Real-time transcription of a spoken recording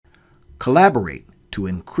Collaborate to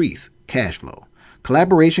increase cash flow.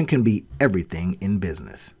 Collaboration can be everything in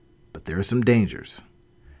business, but there are some dangers.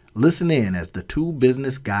 Listen in as the two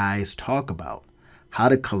business guys talk about how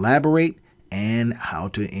to collaborate and how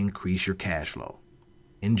to increase your cash flow.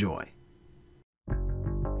 Enjoy.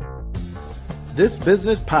 This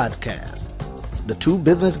business podcast, the Two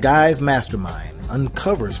Business Guys Mastermind,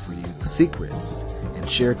 uncovers for you secrets and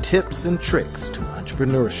share tips and tricks to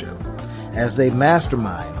entrepreneurship as they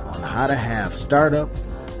mastermind on how to have startup,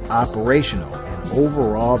 operational, and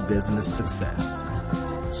overall business success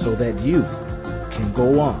so that you can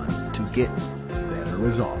go on to get better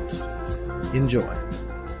results. Enjoy.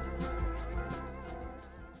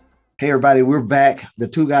 Hey everybody, we're back. The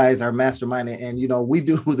two guys are masterminding, and we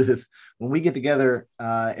do this when we get together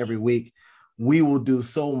every week. We will do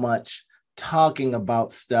so much talking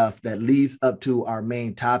about stuff that leads up to our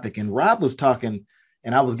main topic. And Rob was talking,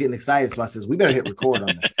 and I was getting excited, so I said, "We better hit record on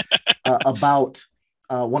this." About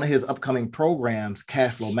one of his upcoming programs,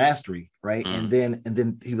 Cash Flow Mastery, right? And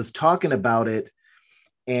then he was talking about it,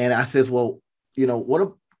 and I says, "Well,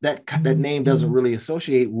 what?" That name doesn't really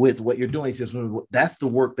associate with what you're doing. He says, well, that's the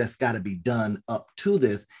work that's got to be done up to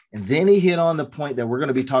this. And then he hit on the point that we're going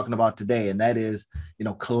to be talking about today. And that is,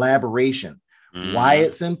 collaboration, why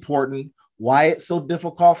it's important, why it's so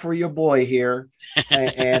difficult for your boy here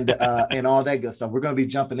and all that good stuff. We're going to be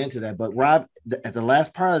jumping into that. But Rob, at the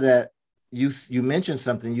last part of that, you mentioned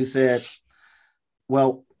something. You said,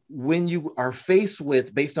 well, when you are faced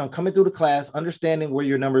with, based on coming through the class, understanding where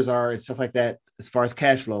your numbers are and stuff like that, as far as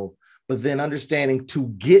cash flow, but then understanding to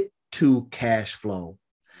get to cash flow,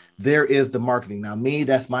 there is the marketing. Now, me,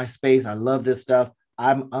 that's my space. I love this stuff.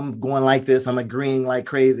 I'm going like this. I'm agreeing like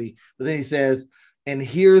crazy. But then he says, and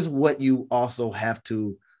here's what you also have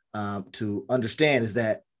to understand is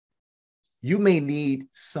that you may need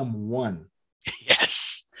someone.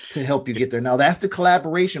 Yes. To help you get there. Now that's the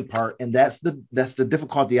collaboration part. And that's the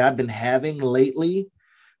difficulty I've been having lately,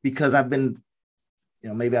 because I've been,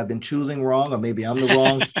 maybe I've been choosing wrong, or maybe I'm the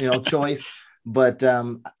wrong, choice. But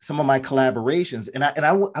some of my collaborations, and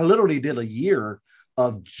I literally did a year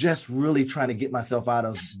of just really trying to get myself out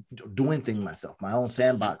of doing things myself, my own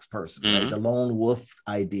sandbox person, right? The lone wolf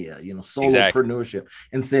idea, solopreneurship,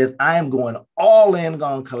 and says, I am going all in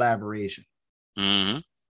on collaboration. And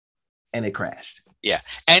it crashed. Yeah.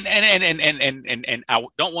 And I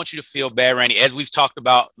don't want you to feel bad, Randy, as we've talked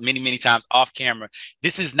about many, many times off camera.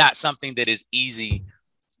 This is not something that is easy.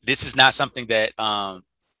 This is not something that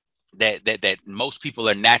that most people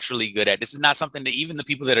are naturally good at. This is not something that even the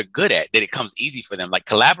people that are good at, that it comes easy for them. Like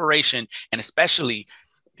collaboration, and especially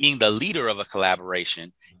being the leader of a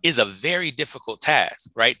collaboration, is a very difficult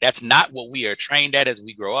task, right? That's not what we are trained at as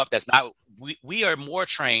we grow up. That's not, we are more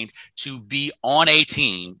trained to be on a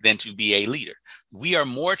team than to be a leader. We are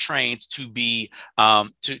more trained to be,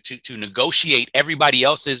 to negotiate everybody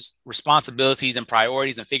else's responsibilities and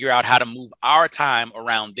priorities and figure out how to move our time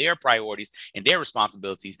around their priorities and their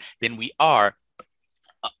responsibilities than we are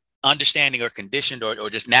understanding or conditioned or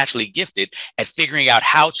just naturally gifted at figuring out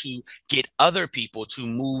how to get other people to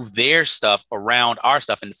move their stuff around our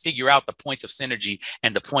stuff and figure out the points of synergy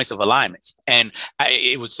and the points of alignment. And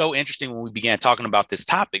it was so interesting when we began talking about this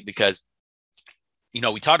topic, because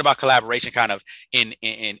we talked about collaboration kind of in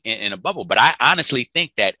a bubble, but I honestly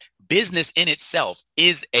think that business in itself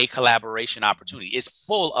is a collaboration opportunity. It's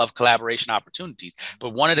full of collaboration opportunities.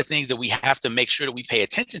 But one of the things that we have to make sure that we pay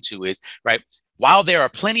attention to is, right, while there are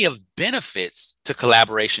plenty of benefits to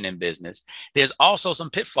collaboration in business, there's also some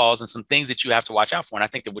pitfalls and some things that you have to watch out for. And I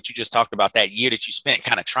think that what you just talked about, that year that you spent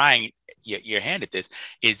kind of trying your hand at this,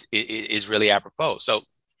 is really apropos. So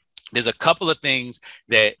there's a couple of things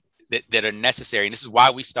that are necessary. And this is why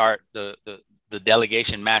we start the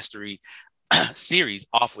Delegation Mastery series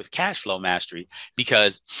off with Cash Flow Mastery,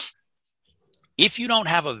 because if you don't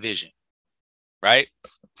have a vision, right?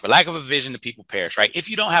 For lack of a vision, the people perish, right? If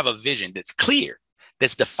you don't have a vision that's clear,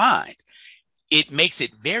 that's defined, it makes it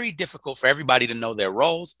very difficult for everybody to know their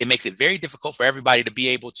roles. It makes it very difficult for everybody to be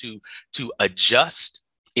able to adjust.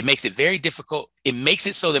 It makes it very difficult. It makes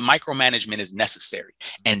it so that micromanagement is necessary.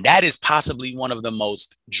 And that is possibly one of the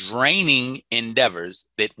most draining endeavors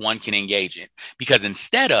that one can engage in, because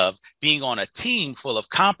instead of being on a team full of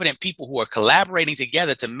competent people who are collaborating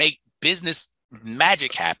together to make business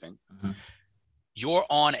magic happen, you're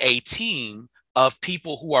on a team of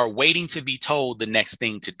people who are waiting to be told the next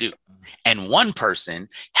thing to do. And one person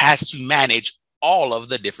has to manage all of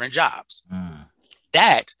the different jobs.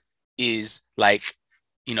 That is like,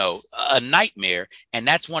 a nightmare. And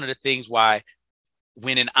that's one of the things why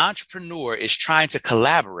when an entrepreneur is trying to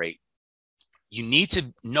collaborate, you need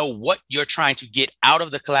to know what you're trying to get out of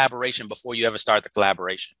the collaboration before you ever start the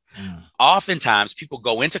collaboration. Oftentimes people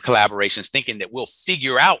go into collaborations thinking that we'll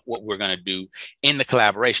figure out what we're going to do in the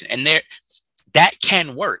collaboration. And that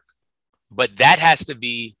can work, but that has to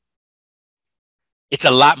be, it's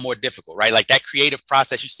a lot more difficult, right? Like that creative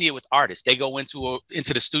process, you see it with artists. They go into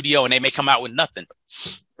the studio and they may come out with nothing,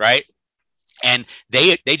 right? And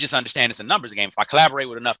they just understand it's a numbers game. If I collaborate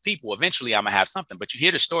with enough people, eventually I'm gonna have something. But you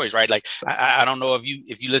hear the stories, right? Like I don't know if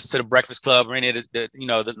you listen to the Breakfast Club or any of the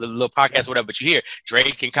little podcasts, whatever. But you hear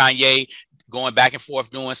Drake and Kanye going back and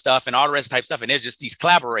forth doing stuff and all the rest type stuff. And there's just these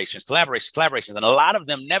collaborations, and a lot of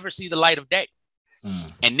them never see the light of day.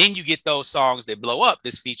 And then you get those songs that blow up,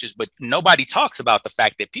 this features, but nobody talks about the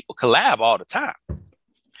fact that people collab all the time.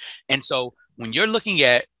 And so when you're looking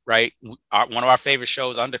at, right, one of our favorite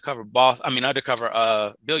shows, Undercover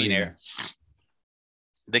Billionaire.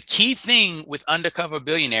 The key thing with Undercover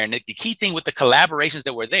Billionaire and the key thing with the collaborations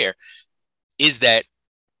that were there is that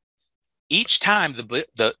each time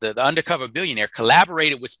the Undercover Billionaire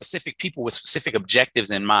collaborated with specific people with specific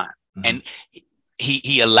objectives in mind. And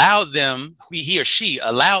he or she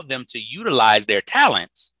allowed them to utilize their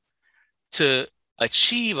talents to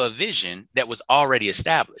achieve a vision that was already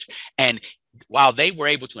established. And while they were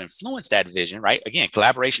able to influence that vision, right? Again,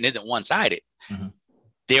 collaboration isn't one-sided.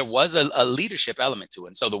 There was a leadership element to it.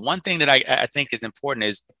 And so the one thing that I think is important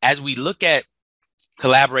is, as we look at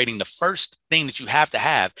collaborating, the first thing that you have to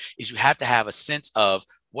have a sense of,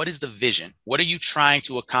 what is the vision? What are you trying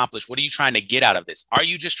to accomplish? What are you trying to get out of this? Are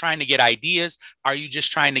you just trying to get ideas? Are you just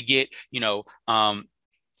trying to get,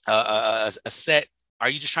 a set? Are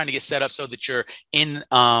you just trying to get set up so that you're in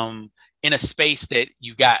a space that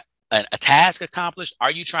you've got a task accomplished?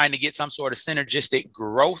 Are you trying to get some sort of synergistic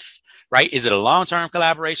growth, right? Is it a long-term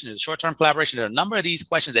collaboration? Is it a short-term collaboration? There are a number of these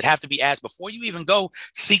questions that have to be asked before you even go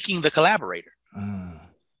seeking the collaborator.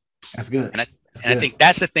 That's good. And I think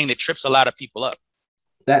that's the thing that trips a lot of people up.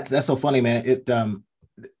 That's so funny, man. It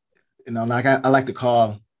like I like to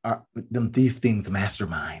call these things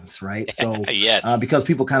masterminds, right? So yes, because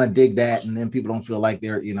people kind of dig that, and then people don't feel like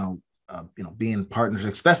they're being partners,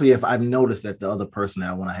 especially if I've noticed that the other person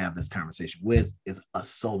that I want to have this conversation with is a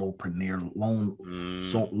solopreneur,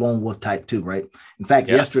 lone wolf type too, right? In fact,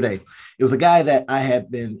 yesterday it was a guy that I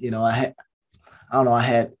had been, I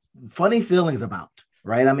had funny feelings about,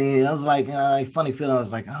 right? I mean, I was like, funny feeling. I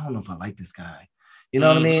was like, I don't know if I like this guy. You know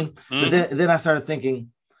what I mean? But then I started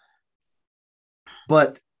thinking,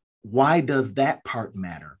 but why does that part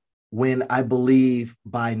matter? When I believe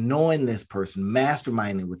by knowing this person,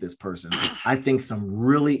 masterminding with this person, I think some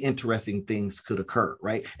really interesting things could occur,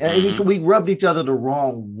 right? And we rubbed each other the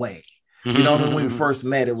wrong way. When we first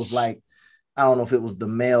met, it was like, I don't know if it was the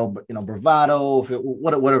male, bravado,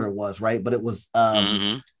 whatever it was, right? But it was,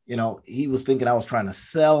 he was thinking I was trying to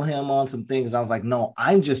sell him on some things. I was like, no,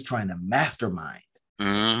 I'm just trying to mastermind.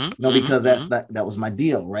 Because that was my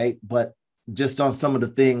deal, right? But just on some of the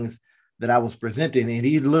things that I was presenting, and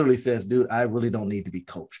he literally says, dude, I really don't need to be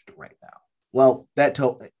coached right now. Well, that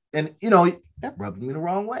rubbed me the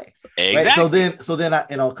wrong way. Exactly. Right? So then I,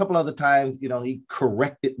 a couple other times, he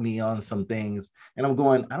corrected me on some things, and I'm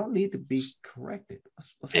going, I don't need to be corrected.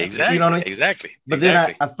 What's exactly. You know what I mean? Exactly. But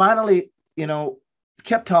then I finally,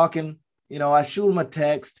 kept talking. I shoot him a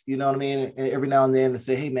text, you know what I mean? And every now and then to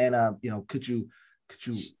say, hey man, could you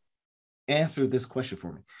answer this question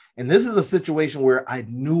for me? And this is a situation where I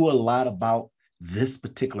knew a lot about this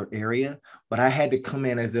particular area, but I had to come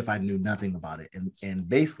in as if I knew nothing about it, and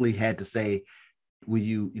basically had to say, will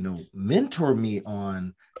you, mentor me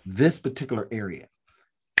on this particular area?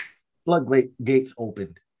 Floodgates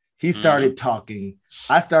opened. He started talking.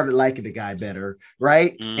 I started liking the guy better,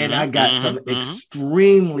 right? And I got some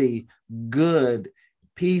extremely good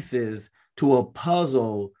pieces to a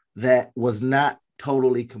puzzle that was not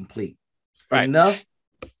totally complete. Right. Enough,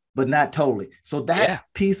 but not totally. So that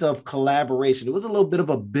piece of collaboration, it was a little bit of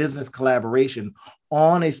a business collaboration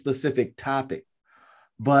on a specific topic,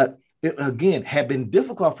 but it, again, had been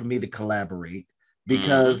difficult for me to collaborate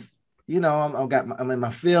because, I'm in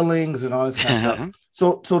my feelings and all this kind of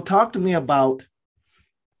stuff. So talk to me about,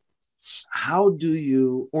 how do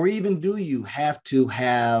you have to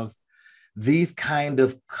have these kind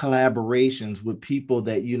of collaborations with people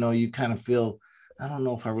that, you kind of feel, I don't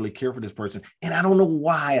know if I really care for this person. And I don't know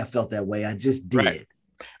why I felt that way. I just did. Right.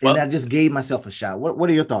 And I just gave myself a shot. What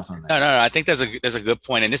are your thoughts on that? No. I think there's a good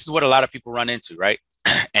point. And this is what a lot of people run into, right?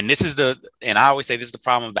 And I always say this is the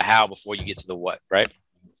problem of the how before you get to the what, right?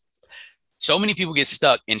 So many people get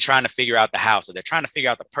stuck in trying to figure out the how. So they're trying to figure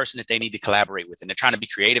out the person that they need to collaborate with. And they're trying to be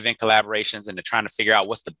creative in collaborations, and they're trying to figure out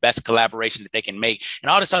what's the best collaboration that they can make and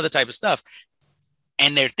all this other type of stuff.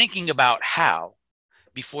 and they're thinking about how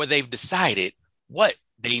before they've decided what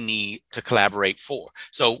they need to collaborate for.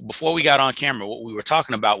 So before we got on camera, what we were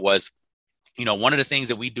talking about was, one of the things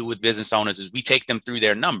that we do with business owners is we take them through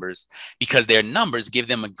their numbers, because their numbers give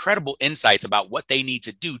them incredible insights about what they need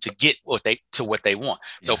to do to get what they want.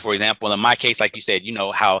 Yeah. So for example, in my case, like you said,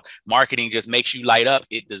 how marketing just makes you light up.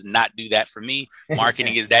 It does not do that for me.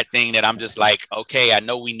 Marketing is that thing that I'm just like, okay, I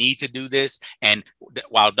know we need to do this. And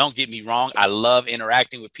while don't get me wrong, I love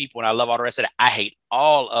interacting with people and I love all the rest of that. I hate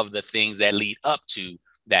all of the things that lead up to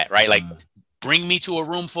that, right? Like, bring me to a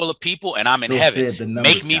room full of people and I'm in heaven.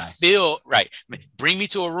 Make me feel right. Bring me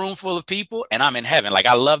to a room full of people and I'm in heaven. Like,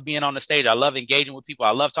 I love being on the stage. I love engaging with people.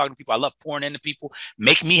 I love talking to people. I love pouring into people.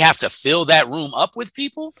 Make me have to fill that room up with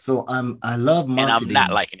people. So I love marketing, and I'm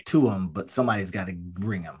not liking it to them, but somebody's got to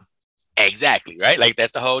bring them. Exactly. Right. Like,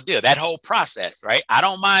 that's the whole deal, that whole process. Right. I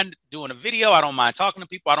don't mind doing a video. I don't mind talking to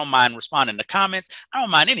people. I don't mind responding to comments. I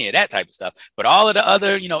don't mind any of that type of stuff. But all of the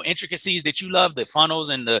other, intricacies that you love, the funnels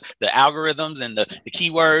and the algorithms and the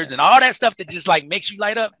keywords and all that stuff that just like makes you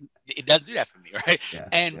light up, it doesn't do that for me. Right.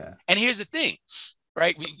 Yeah, and here's the thing.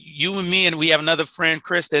 Right. You and me, and we have another friend,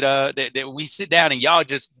 Chris, that we sit down and y'all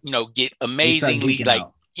just, get amazingly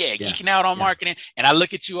geeking out on marketing. And I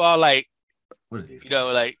look at you all like, what are these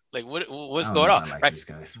guys? What's going on? Like, right. These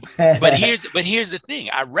guys. but here's the thing.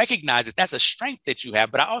 I recognize that that's a strength that you have,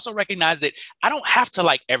 but I also recognize that I don't have to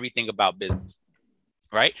like everything about business,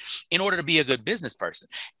 right? In order to be a good business person.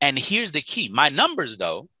 And here's the key. My numbers,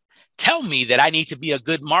 though, tell me that I need to be a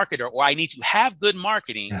good marketer, or I need to have good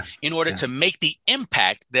marketing in order to make the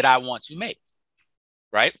impact that I want to make,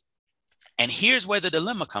 right? And here's where the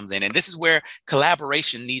dilemma comes in. And this is where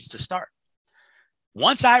collaboration needs to start.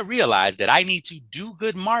 Once I realize that I need to do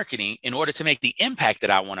good marketing in order to make the impact that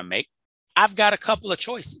I want to make, I've got a couple of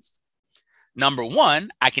choices. Number one,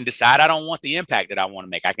 I can decide I don't want the impact that I want to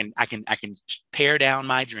make. I can pare down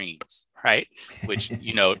my dreams, right? Which,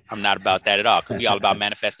 I'm not about that at all. It could be all about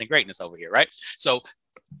manifesting greatness over here, right? So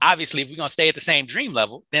obviously, if we're going to stay at the same dream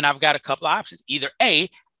level, then I've got a couple of options. Either A,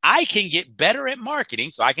 I can get better at marketing,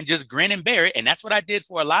 so I can just grin and bear it. And that's what I did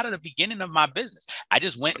for a lot of the beginning of my business. I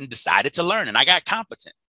just went and decided to learn, and I got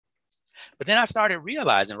competent. But then I started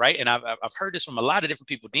realizing, right, and I've heard this from a lot of different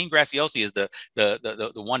people. Dean Graziosi is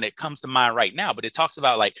the one that comes to mind right now. But it talks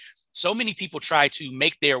about, like, so many people try to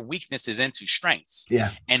make their weaknesses into strengths. Yeah,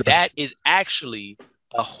 and that is actually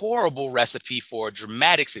a horrible recipe for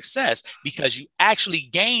dramatic success, because you actually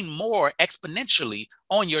gain more exponentially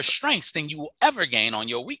on your strengths than you will ever gain on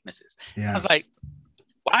your weaknesses. Yeah. I was like,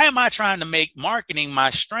 why am I trying to make marketing my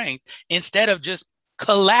strength instead of just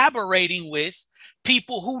collaborating with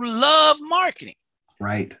people who love marketing?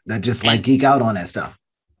 Right. That just like geek out on that stuff.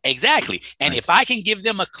 Exactly. And if I can give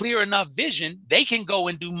them a clear enough vision, they can go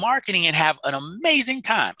and do marketing and have an amazing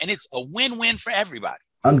time. And it's a win-win for everybody.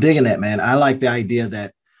 I'm digging that, man. I like the idea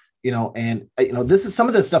that, this is some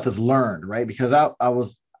of this stuff is learned, right? Because I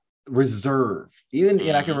was reserved,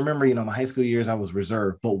 and I can remember, my high school years, I was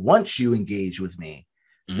reserved. But once you engage with me,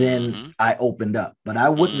 then I opened up. But I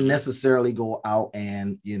wouldn't necessarily go out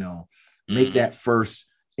and, make that first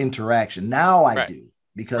interaction. Now I do,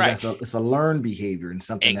 because it's a learned behavior and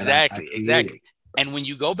something exactly. And when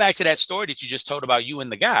you go back to that story that you just told about you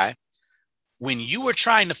and the guy, when you were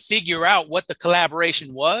trying to figure out what the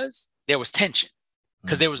collaboration was, there was tension,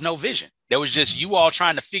 because there was no vision. There was just you all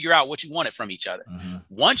trying to figure out what you wanted from each other.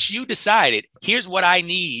 Once you decided, here's what I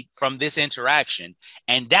need from this interaction,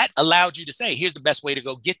 and that allowed you to say, here's the best way to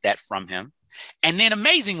go get that from him. And then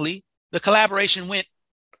amazingly, the collaboration went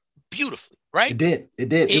beautifully, right? It did.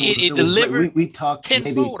 It delivered. We talked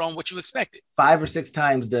tenfold on what you expected. 5 or 6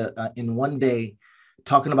 times in one day,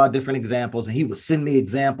 talking about different examples, and he would send me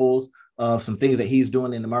examples of some things that he's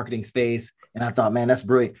doing in the marketing space. And I thought, man, that's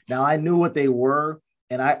brilliant. Now I knew what they were,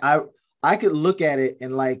 and I could look at it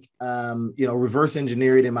and reverse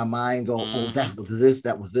engineer it in my mind, go, oh,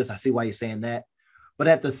 that was this. I see why you're saying that. But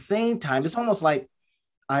at the same time, it's almost like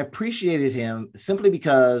I appreciated him simply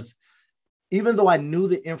because even though I knew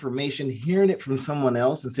the information, hearing it from someone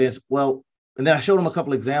else and says, well, and then I showed him a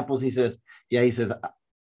couple examples. He says,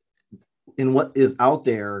 in what is out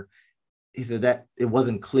there, he said that it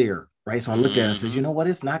wasn't clear. Right. So I looked at it and said, you know what?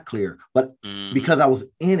 It's not clear. But because I was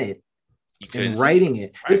in it and writing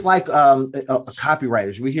it, it's like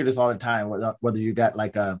copywriters. We hear this all the time, whether you got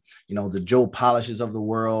like, the Joe Polishes of the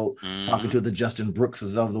world, talking to the Justin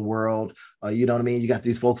Brookses of the world. You know what I mean? You got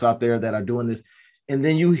these folks out there that are doing this. And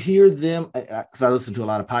then you hear them, because I listen to a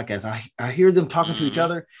lot of podcasts, I hear them talking to each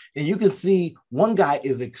other, and you can see one guy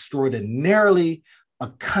is extraordinarily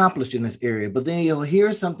accomplished in this area, but then you'll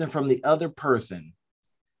hear something from the other person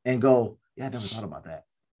and go, Yeah, I never thought about that.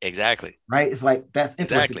 Exactly. Right? It's like, that's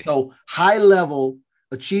interesting. Exactly. So high level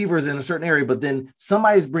achievers in a certain area, but then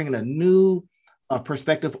somebody's bringing a new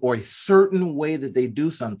perspective or a certain way that they do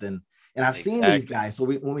something. And I've seen these Exactly. guys. So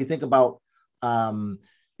when we think about,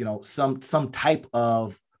 some type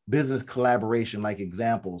of business collaboration, like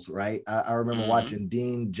examples, right? I remember watching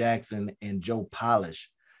Dean Jackson and Joe Polish,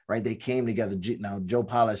 right? They came together. Now, Joe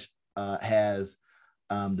Polish has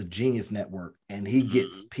the Genius Network, and he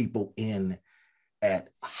gets people in at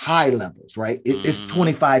high levels, right? It's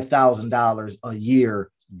 $25,000 a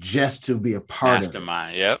year just to be a part of it.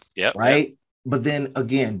 Mastermind. Yep. Right. But then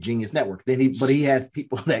again, Genius Network. But he has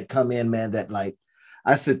people that come in, man, that like,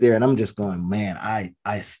 I sit there and I'm just going, man,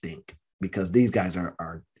 I stink, because these guys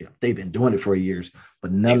are they've been doing it for years,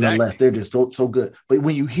 but nonetheless, they're just so good. But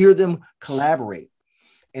when you hear them collaborate,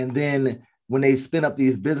 and then when they spin up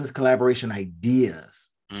these business collaboration ideas,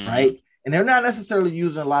 right? And they're not necessarily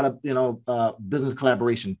using a lot of, business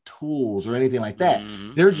collaboration tools or anything like that.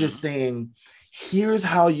 They're just saying, here's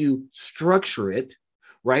how you structure it,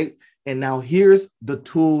 right? And now here's the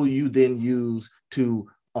tool you then use to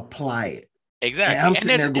apply it. Exactly. And I'm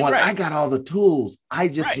sitting there going, I got all the tools. I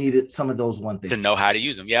just needed some of those one things to know how to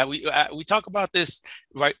use them. Yeah, we talk about this,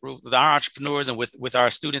 right, with our entrepreneurs and with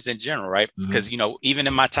our students in general, right? Because even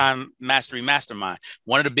in my time Mastery Mastermind,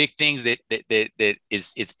 one of the big things that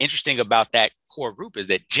is interesting about that core group is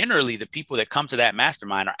that generally the people that come to that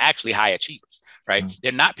mastermind are actually high achievers, right?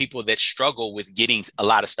 They're not people that struggle with getting a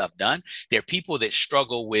lot of stuff done. They're people that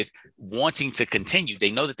struggle with wanting to continue.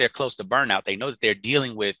 They know that they're close to burnout. They know that they're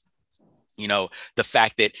dealing with the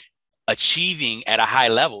fact that achieving at a high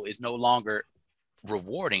level is no longer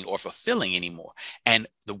rewarding or fulfilling anymore. And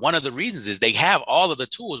one of the reasons is they have all of the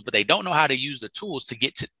tools, but they don't know how to use the tools to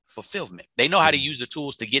get to fulfillment. They know how to use the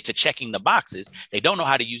tools to get to checking the boxes. They don't know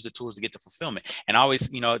how to use the tools to get to fulfillment. And I always,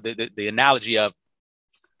 the analogy of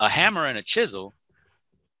a hammer and a chisel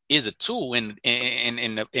is a tool in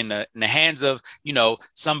the hands of,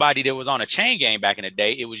 somebody that was on a chain gang back in the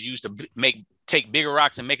day. It was used to take bigger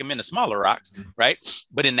rocks and make them into smaller rocks, right?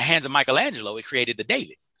 But in the hands of Michelangelo, it created the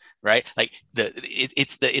David, right? Like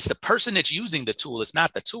it's the person that's using the tool. It's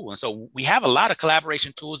not the tool. And so we have a lot of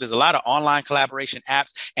collaboration tools. There's a lot of online collaboration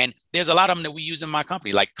apps, and there's a lot of them that we use in my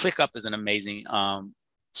company. Like ClickUp is an amazing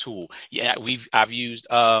tool. Yeah, I've used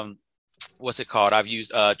what's it called? I've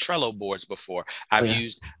used Trello boards before. I've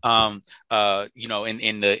used in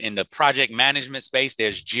the project management space,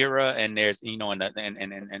 there's Jira, and there's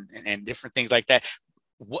and different things like that.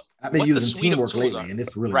 I've been using Teamwork lately, and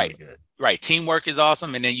it's really, really good. Right. Teamwork is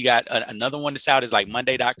awesome. And then you got another one that's out is like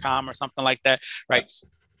Monday.com or something like that. Right.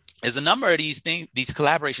 There's a number of these things, these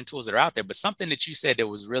collaboration tools that are out there. But something that you said that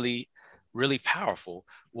was really, really powerful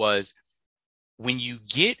was when you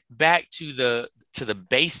get back to the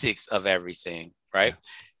basics of everything, right?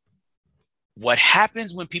 What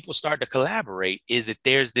happens when people start to collaborate is that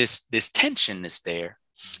there's this tension that's there.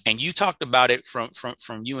 And you talked about it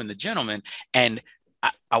from you and the gentleman. And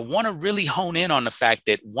I want to really hone in on the fact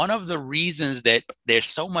that one of the reasons that there's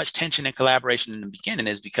so much tension and collaboration in the beginning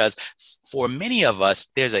is because for many of us,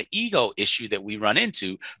 there's an ego issue that we run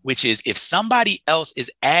into, which is if somebody else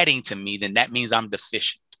is adding to me, then that means I'm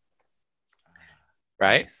deficient.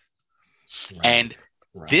 Right. Yes. Right. And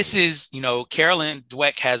this is, Carolyn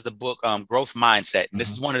Dweck has the book, Growth Mindset. And this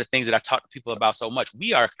is one of the things that I talk to people about so much.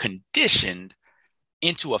 We are conditioned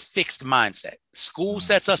into a fixed mindset. School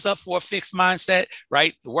sets us up for a fixed mindset,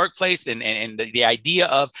 right? The workplace and the idea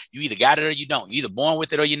of you either got it or you don't. You're either born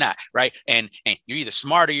with it or you're not, right? And you're either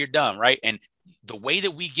smart or you're dumb, right? And the way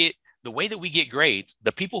that we get grades,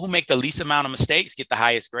 the people who make the least amount of mistakes get the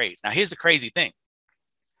highest grades. Now, here's the crazy thing.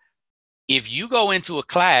 If you go into a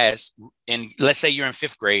class and let's say you're in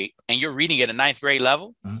 5th grade and you're reading at a 9th grade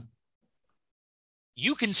level,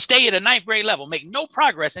 you can stay at a 9th grade level, make no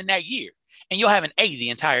progress in that year, and you'll have an A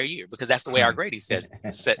the entire year because that's the way our grading is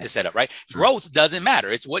set up, right? Growth doesn't matter.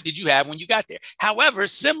 It's what did you have when you got there. However,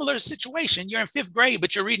 similar situation, you're in 5th grade,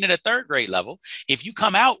 but you're reading at a 3rd grade level. If you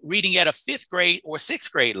come out reading at a 5th grade or 6th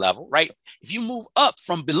grade level, right? If you move up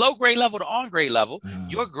from below grade level to on grade level,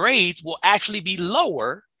 your grades will actually be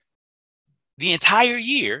lower the entire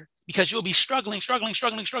year because you'll be struggling,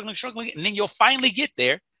 and then you'll finally get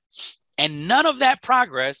there, and none of that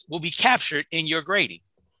progress will be captured in your grading.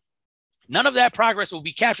 None of that progress will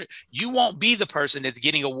be captured. You won't be the person that's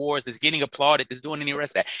getting awards, that's getting applauded, that's doing any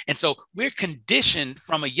rest of that. And so we're conditioned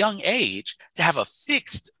from a young age to have a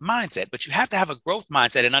fixed mindset, but you have to have a growth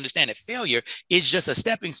mindset and understand that failure is just a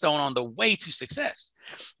stepping stone on the way to success.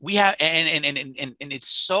 We have, and it's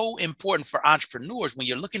so important for entrepreneurs when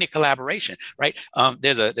you're looking at collaboration, right?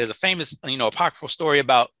 There's a famous, apocryphal story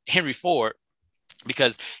about Henry Ford,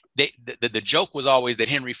 because the joke was always that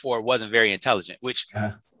Henry Ford wasn't very intelligent, which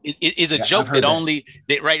is a joke that only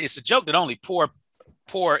right. It's a joke that only poor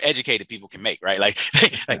educated people can make, right? Like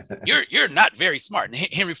you're not very smart. And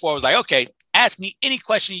Henry Ford was like, okay, ask me any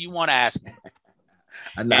question you want to ask me.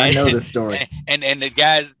 I know the story. And the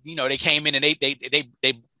guys, they came in and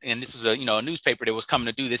they and this was a newspaper that was coming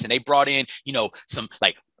to do this, and they brought in some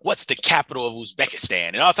like, what's the capital of Uzbekistan,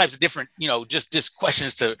 and all types of different just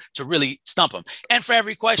questions to really stump him. And for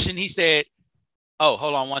every question, he said, "Oh,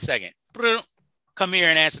 hold on one second. Come here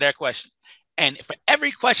and answer that question." And for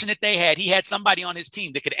every question that they had, he had somebody on his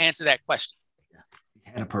team that could answer that question.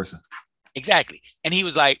 He had a person. Exactly. And he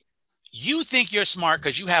was like, you think you're smart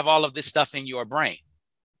because you have all of this stuff in your brain.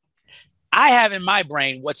 I have in my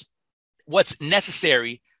brain what's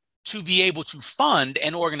necessary to be able to fund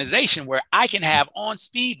an organization where I can have on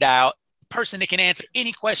speed dial a person that can answer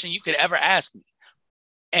any question you could ever ask me.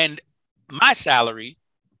 And my salary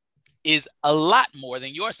is a lot more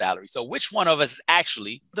than your salary. So which one of us is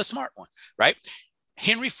actually the smart one, right?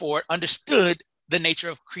 Henry Ford understood the nature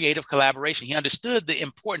of creative collaboration. He understood the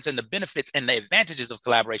importance and the benefits and the advantages of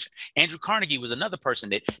collaboration. Andrew Carnegie was another person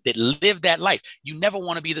that lived that life. You never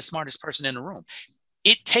want to be the smartest person in the room.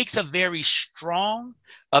 It takes a very strong,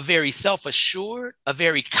 a very self-assured, a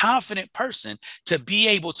very confident person to be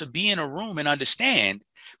able to be in a room and understand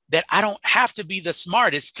that I don't have to be the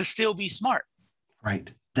smartest to still be smart.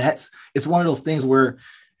 Right. It's one of those things where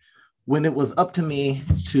when it was up to me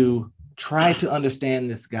to try to understand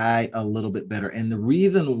this guy a little bit better, and the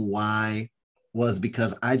reason why was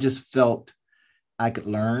because I just felt I could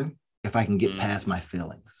learn if I can get past my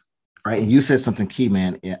feelings. Right. And you said something key,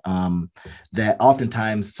 man, that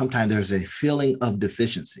sometimes there's a feeling of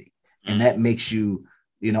deficiency, and that makes you,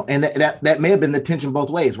 and that may have been the tension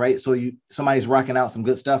both ways. Right. So somebody's rocking out some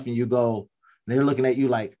good stuff and they're looking at you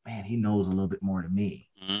like, man, he knows a little bit more than me.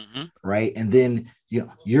 Mm-hmm. Right. And then,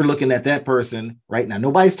 you're looking at that person right now.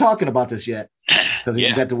 Nobody's talking about this yet because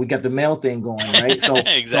we got the male thing going. Right. So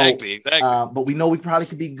exactly. But we know we probably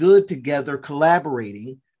could be good together,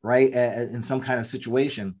 collaborating, right, in some kind of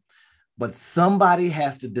situation. But somebody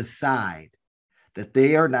has to decide that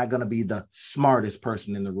they are not going to be the smartest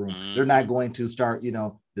person in the room. Mm-hmm. They're not going to start,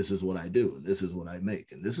 this is what I do, and this is what I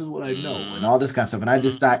make, and this is what I know, and all this kind of stuff. And I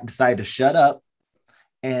just decided to shut up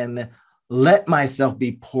and let myself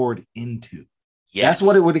be poured into. Yes. That's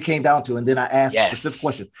what it would have came down to. And then I asked specific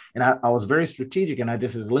questions. And I was very strategic, and I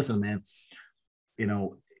just said, listen, man,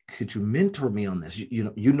 could you mentor me on this?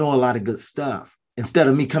 You know a lot of good stuff. Instead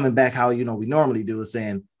of me coming back how, we normally do, is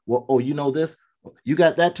saying, well, oh, you know this? You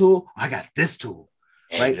got that tool? I got this tool.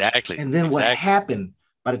 Right? Exactly. And then what happened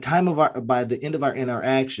by the end of our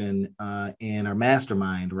interaction in our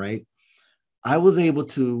mastermind, right? I was able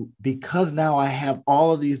to, because now I have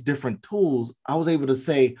all of these different tools, I was able to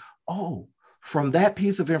say, oh, from that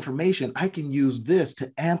piece of information, I can use this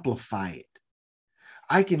to amplify it.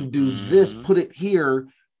 I can do this, put it here,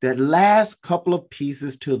 that last couple of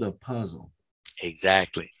pieces to the puzzle.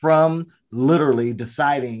 Exactly. From literally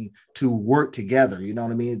deciding to work together, you know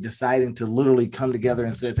what I mean? Deciding to literally come together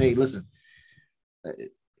and says, hey, listen,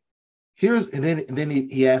 and then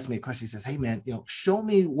he asked me a question. He says, hey, man, show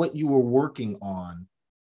me what you were working on,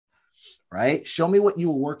 right? Show me what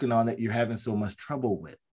you were working on that you're having so much trouble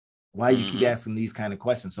with. Why you keep asking these kind of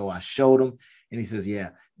questions? So I showed him, and he says,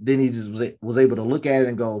 yeah. Then he just was able to look at it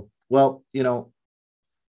and go, well,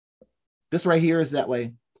 this right here is that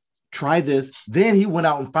way. Try this. Then he went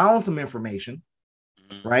out and found some information,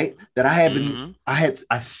 right? That I had been,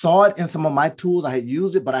 I saw it in some of my tools. I had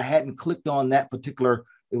used it, but I hadn't clicked on that particular.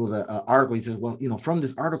 It was an article. He says, well, from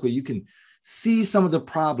this article, you can see some of the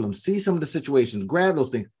problems, see some of the situations, grab those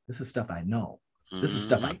things. This is stuff I know. This is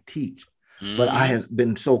stuff I teach. But I have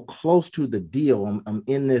been so close to the deal. I'm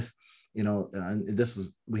in this, we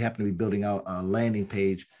happen to be building out a landing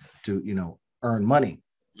page to, earn money.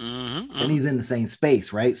 And he's in the same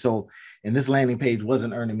space, right? So, and this landing page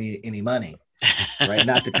wasn't earning me any money, right?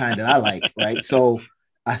 Not the kind that I like, right? So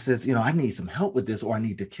I says, I need some help with this, or I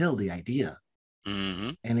need to kill the idea.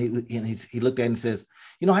 And he looked at it and says,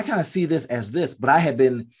 I kind of see this as this, but I had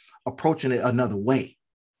been approaching it another way,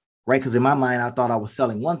 right? Because in my mind, I thought I was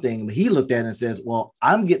selling one thing, but he looked at it and says, well,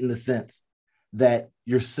 I'm getting the sense that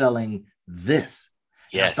you're selling this.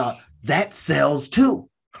 And I thought Yes. that sells too.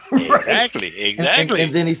 Right. Exactly.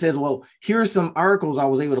 And then he says, well, here are some articles I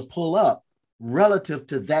was able to pull up relative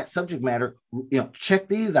to that subject matter. Check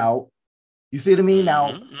these out. You see what I mean?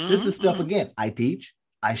 Now, this is stuff, again, I teach,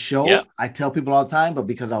 I show, Yep. I tell people all the time, but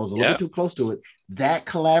because I was a little bit too close to it, that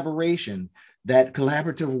collaboration, that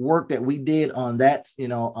collaborative work that we did on that,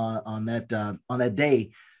 on that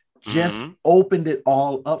day, just opened it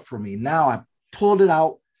all up for me. Now I pulled it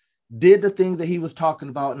out, did the things that he was talking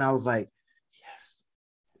about, and I was like, yes.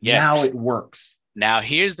 Now it works. Now,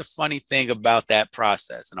 here's the funny thing about that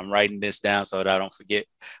process, and I'm writing this down so that I don't forget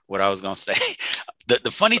what I was going to say.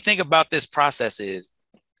 The funny thing about this process is,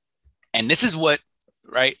 and this is what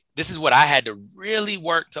I had to really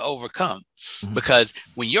work to overcome, because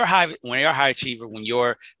when you're a high achiever,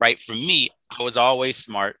 for me, I was always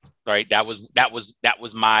smart, right? That was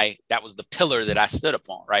the pillar that I stood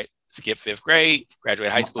upon, right? Skip 5th grade,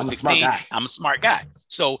 graduated high school at 16. I'm a smart guy.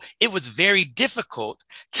 So it was very difficult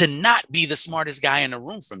to not be the smartest guy in the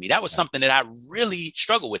room for me. That was something that I really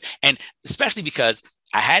struggled with. And especially because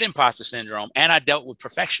I had imposter syndrome and I dealt with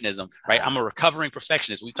perfectionism, right? I'm a recovering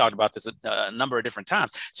perfectionist. We've talked about this a number of different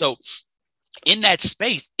times. So in that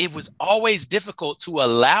space, it was always difficult to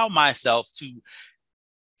allow myself to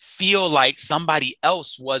feel like somebody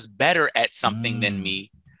else was better at something than me,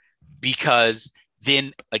 because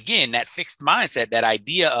then again, that fixed mindset, that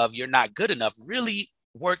idea of you're not good enough, really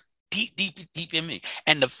worked deep in me.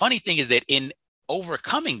 And the funny thing is that in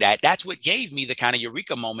overcoming that, that's what gave me the kind of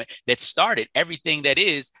eureka moment that started everything that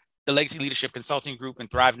is the Legacy Leadership Consulting Group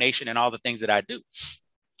and Thrive Nation and all the things that I do.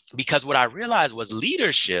 Because what I realized was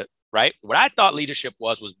leadership, right? What I thought leadership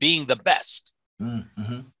was being the best.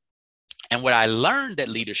 Mm-hmm. And what I learned that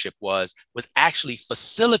leadership was actually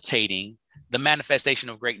facilitating the manifestation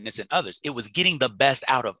of greatness in others. It was getting the best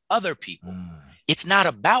out of other people. It's not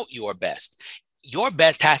about your best. Your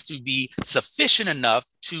best has to be sufficient enough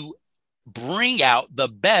to bring out the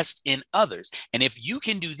best in others. And if you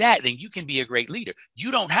can do that, then you can be a great leader.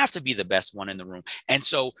 You don't have to be the best one in the room. And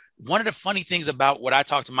so one of the funny things about what I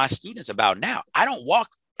talk to my students about now, I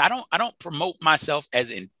don't promote myself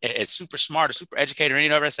as super smart or super educated or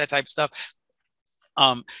any of that type of stuff.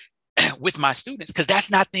 With my students, because that's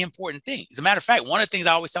not the important thing. As a matter of fact, one of the things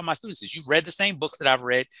I always tell my students is, you've read the same books that I've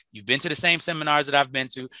read, you've been to the same seminars that I've been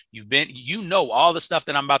to, you know all the stuff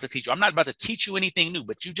that I'm about to teach you. I'm not about to teach you anything new,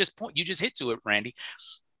 but you just hit to it, Randy.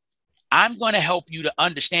 I'm going to help you to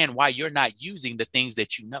understand why you're not using the things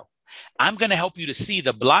that you know. I'm going to help you to see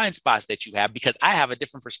the blind spots that you have, because I have a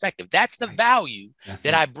different perspective. That's the value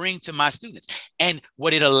that I bring to my students. And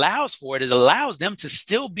what it allows for, it allows them to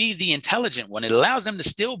still be the intelligent one. It allows them to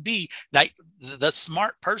still be like the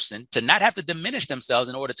smart person, to not have to diminish themselves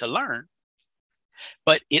in order to learn.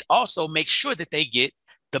 But it also makes sure that they get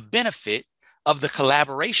the benefit of the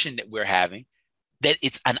collaboration that we're having, that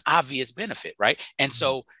it's an obvious benefit, right? And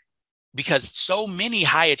so, because so many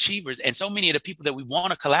high achievers and so many of the people that we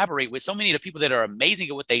want to collaborate with, so many of the people that are amazing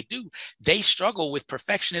at what they do, they struggle with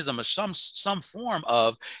perfectionism or some form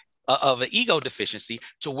of an ego deficiency,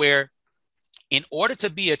 to where in order to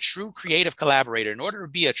be a true creative collaborator, in order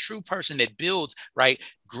to be a true person that builds, right,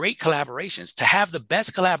 great collaborations, to have the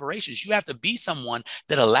best collaborations, you have to be someone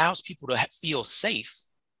that allows people to feel safe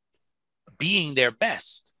being their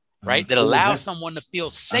best, right? That allows someone to feel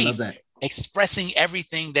safe expressing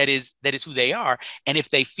everything that is who they are. And if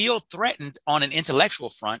they feel threatened on an intellectual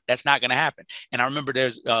front, that's not going to happen. And I remember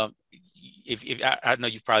there's, if I know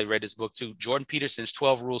you've probably read this book too, Jordan Peterson's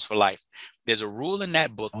 12 Rules for Life. There's a rule in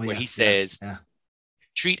that book where he says,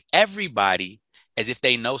 treat everybody as if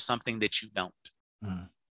they know something that you don't.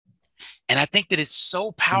 And I think that it's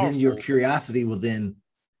so powerful. And then your curiosity will then,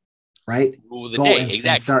 right, rule the day.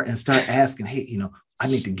 Exactly. and start asking, hey, I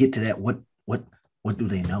need to get to that. What do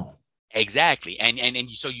they know? Exactly.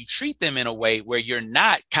 And so you treat them in a way where you're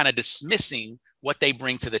not kind of dismissing what they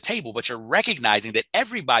bring to the table, but you're recognizing that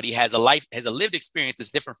everybody has a lived experience that's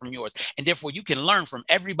different from yours. And therefore you can learn from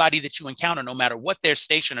everybody that you encounter, no matter what their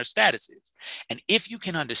station or status is. And if you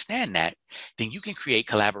can understand that, then you can create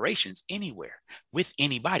collaborations anywhere with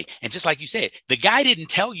anybody. And just like you said, the guy didn't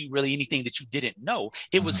tell you really anything that you didn't know.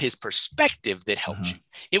 It was his perspective that helped you.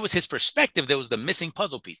 It was his perspective that was the missing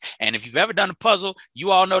puzzle piece. And if you've ever done a puzzle, you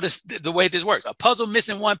all know the way this works. A puzzle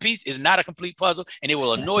missing one piece is not a complete puzzle, and it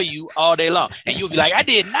will annoy you all day long. And you'll be like, I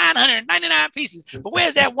did 999 pieces, but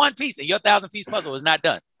where's that one piece? And your 1,000-piece puzzle is not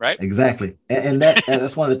done, right? Exactly. And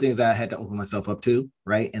that's one of the things I had to open myself up to,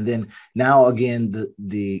 right? And then now again,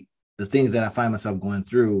 the things that I find myself going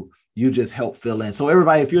through, you just help fill in. So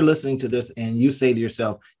everybody, if you're listening to this and you say to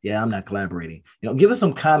yourself, yeah, I'm not collaborating, give us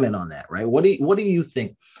some comment on that, right? What do you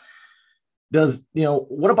think? Does,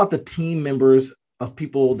 what about the team members of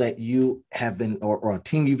people that you have been, or a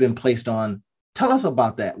team you've been placed on? Tell us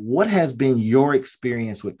about that. What has been your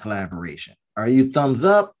experience with collaboration? Are you thumbs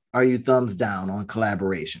up? Are you thumbs down on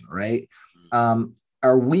collaboration, right?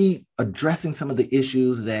 Are we addressing some of the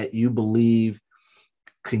issues that you believe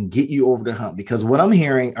can get you over the hump? Because what I'm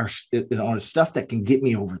hearing is on stuff that can get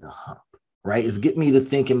me over the hump, right? Is get me to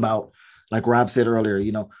thinking about, like Rob said earlier,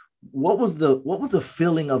 what was the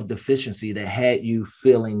feeling of deficiency that had you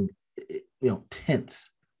feeling, tense,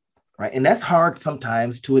 right? And that's hard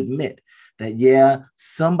sometimes to admit that, yeah,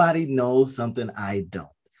 somebody knows something I don't,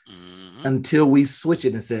 until we switch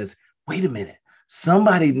it and says, wait a minute,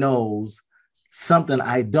 somebody knows something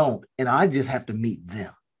I don't, and I just have to meet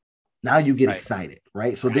them. Now you get excited,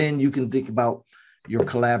 right? So then you can think about your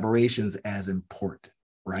collaborations as important,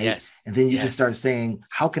 right? Yes. And then you can start saying,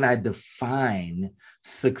 how can I define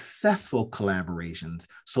successful collaborations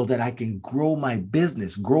so that I can grow my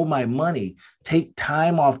business, grow my money, take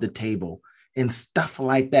time off the table and stuff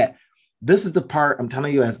like that. This is the part I'm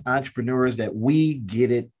telling you, as entrepreneurs, that we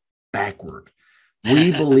get it backward.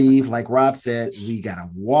 We believe, like Rob said, we got to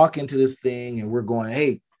walk into this thing and we're going,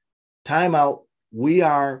 hey, time out.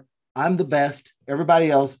 I'm the best.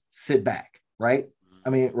 Everybody else sit back, right? I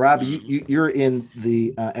mean, Rob, you're in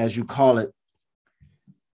the, as you call it,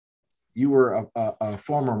 you were a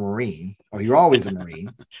former Marine, or you're always a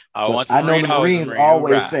Marine. I know the Marines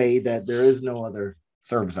always say that there is no other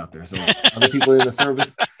service out there. So other people in the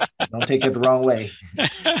service, don't take it the wrong way.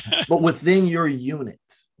 But within your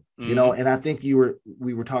units, and I think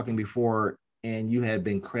we were talking before, and you had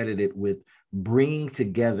been credited with bringing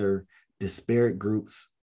together disparate groups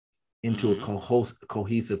into a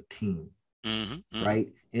cohesive team,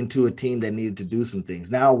 right? Into a team that needed to do some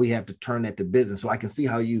things. Now we have to turn that to business. So I can see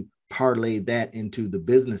how you parlayed that into the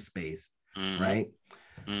business space, right?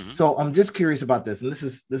 So I'm just curious about this, and this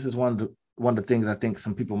is one of the things I think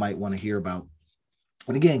some people might want to hear about.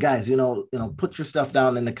 And again, guys, put your stuff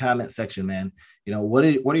down in the comment section, man. What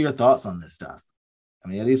are your thoughts on this stuff? I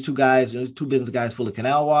mean, are these two guys, two business guys full of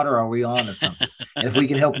canal water, or are we on to something? And if we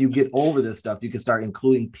can help you get over this stuff, you can start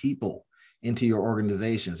including people into your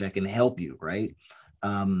organizations that can help you, right?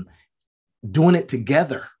 Doing it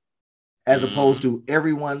together as opposed to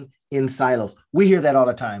everyone in silos. We hear that all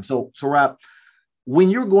the time. So Rob, when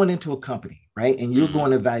you're going into a company, right, and you're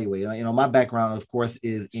going to evaluate, my background, of course,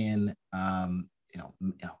 is in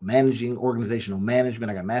managing organizational management.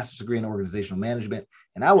 I got a master's degree in organizational management,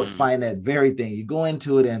 and I would find that very thing. You go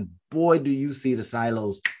into it, and boy, do you see the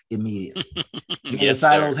silos immediately. The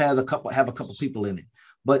silos have a couple people in it,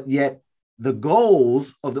 but yet the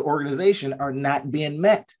goals of the organization are not being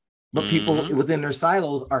met. But people within their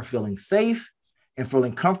silos are feeling safe and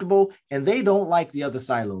feeling comfortable, and they don't like the other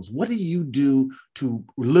silos. What do you do to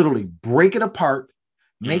literally break it apart,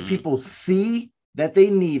 make people see that they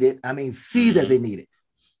need it? I mean, that they need it.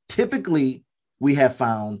 Typically, we have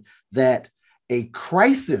found that a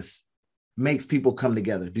crisis makes people come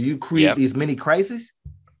together. Do you create these mini crises?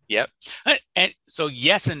 Yep. And so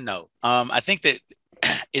yes and no. I think that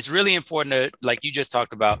it's really important to, like you just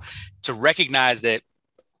talked about, to recognize that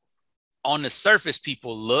on the surface,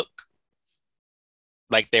 people look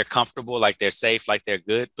like they're comfortable, like they're safe, like they're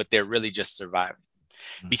good, but they're really just surviving.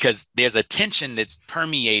 Because there's a tension that's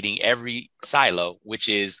permeating every silo, which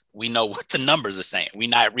is, we know what the numbers are saying. We're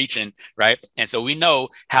not reaching, right? And so we know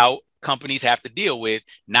how companies have to deal with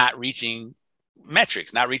not reaching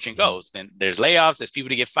metrics, not reaching goals. Then there's layoffs, there's people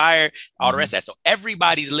to get fired, all the rest of that. So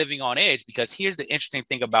everybody's living on edge, because here's the interesting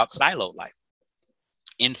thing about siloed life.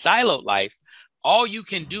 In siloed life, all you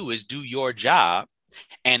can do is do your job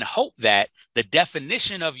and hope that the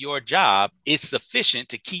definition of your job is sufficient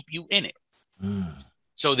to keep you in it.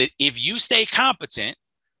 So that if you stay competent,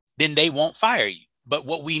 then they won't fire you. But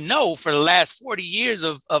what we know for the last 40 years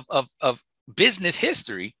of business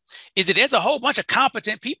history is that there's a whole bunch of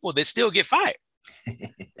competent people that still get fired.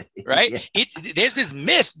 Right? There's this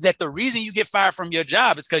myth that the reason you get fired from your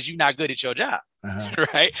job is because you're not good at your job.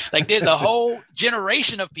 Right? Like there's a whole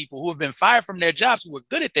generation of people who have been fired from their jobs who were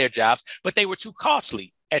good at their jobs, but they were too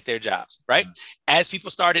costly at their jobs. Right? As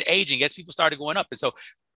people started aging, as people started going up. And so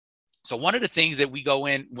one of the things that we go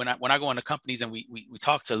in when I go into companies and we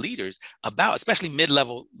talk to leaders about, especially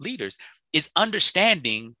mid-level leaders, is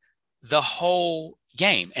understanding the whole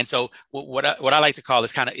game. And so what I like to call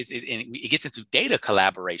is it gets into data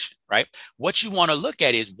collaboration, right? What you want to look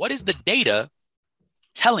at is, what is the data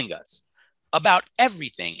telling us? about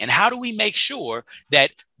everything. And how do we make sure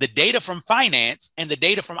that the data from finance and the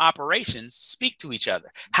data from operations speak to each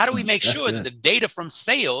other? How do we make sure that the data from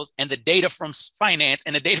sales and the data from finance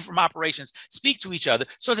and the data from operations speak to each other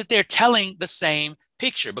so that they're telling the same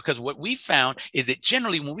picture? Because what we found is that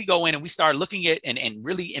generally when we go in and we start looking at and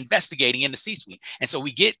really investigating in the C-suite, and so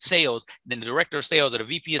we get sales, then the director of sales or the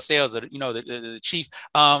VP of sales or the chief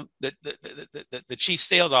the chief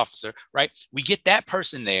sales officer, right? We get that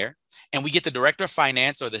person there, and we get the director of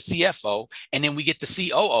finance or the CFO, and then we get the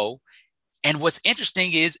COO. And what's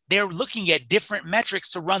interesting is they're looking at different metrics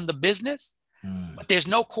to run the business, but there's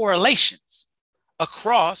no correlations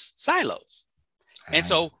across silos. And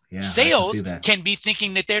so sales can be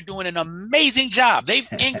thinking that they're doing an amazing job. They've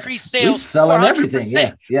increased sales. Selling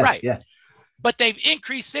everything. Right. But they've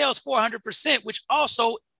increased sales 400%, which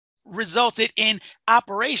also resulted in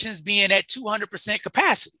operations being at 200%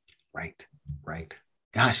 capacity. Right.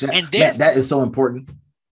 Gosh, that is so important.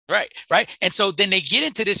 Right. And so then they get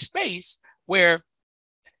into this space where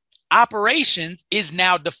operations is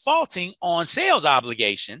now defaulting on sales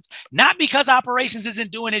obligations, not because operations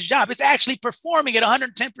isn't doing its job. It's actually performing at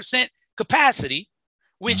 110% capacity,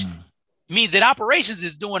 which means that operations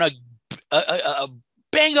is doing a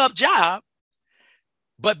bang up job.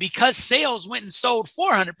 But because sales went and sold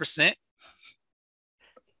 400%,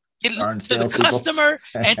 to the customer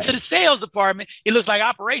and to the sales department, it looks like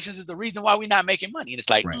operations is the reason why we're not making money. And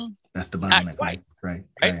it's like, that's the bottleneck. Right.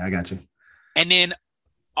 I got you. And then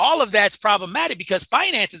all of that's problematic because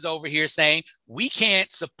finance is over here saying we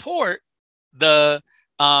can't support the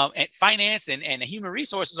and finance and the human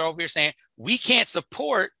resources are over here saying we can't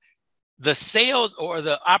support the sales or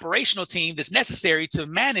the operational team that's necessary to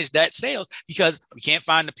manage that sales because we can't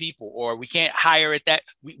find the people or we can't hire at that.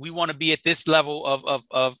 We want to be at this level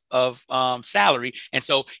of salary. And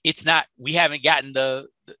so it's not, we haven't gotten the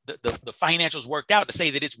financials worked out to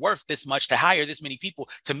say that it's worth this much to hire this many people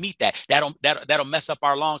to meet that. That'll mess up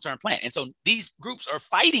our long-term plan. And so these groups are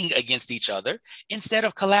fighting against each other instead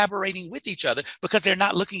of collaborating with each other because they're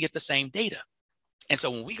not looking at the same data. And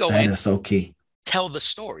so when we go that is so key. Tell the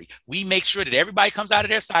story. We make sure that everybody comes out of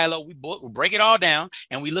their silo. We break it all down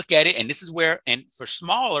and we look at it. And this is where, and for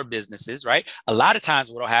smaller businesses, right? A lot of times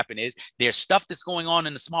what will happen is there's stuff that's going on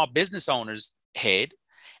in the small business owner's head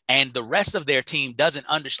and the rest of their team doesn't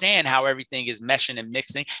understand how everything is meshing and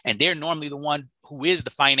mixing. And they're normally the one who is the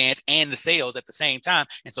finance and the sales at the same time.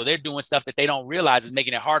 And so they're doing stuff that they don't realize is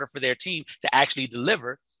making it harder for their team to actually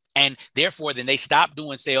deliver. And therefore, then they stop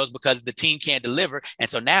doing sales because the team can't deliver. And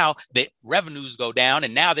so now the revenues go down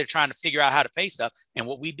and now they're trying to figure out how to pay stuff. And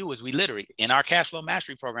what we do is we literally, in our cash flow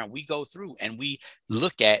mastery program, we go through and we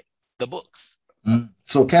look at the books.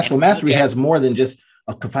 So cash flow mastery has more than just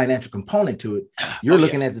a financial component to it. You're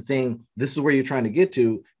looking at the thing, this is where you're trying to get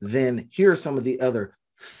to, then here are some of the other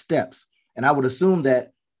steps. And I would assume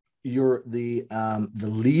that the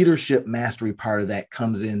leadership mastery part of that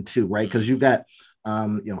comes in too, right? Because you've got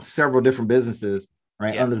several different businesses,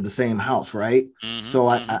 right, under the same house, right? So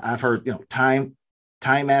I've heard, time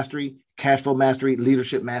mastery, cash flow mastery,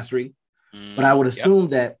 leadership mastery, but I would assume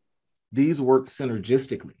that these work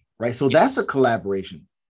synergistically, right? So that's a collaboration,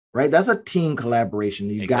 right? That's a team collaboration.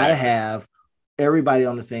 You got to have everybody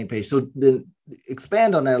on the same page. So then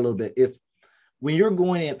expand on that a little bit. When you're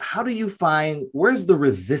going in, how do you find, where's the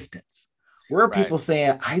resistance? Where are people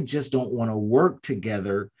saying, I just don't want to work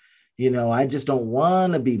together? I just don't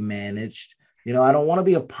want to be managed. I don't want to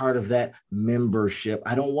be a part of that membership.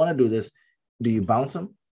 I don't want to do this. Do you bounce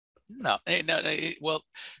them? No. Well,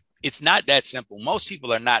 it's not that simple. Most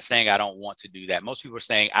people are not saying, I don't want to do that. Most people are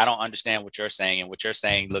saying, I don't understand what you're saying. And what you're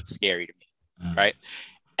saying looks scary to me. Right.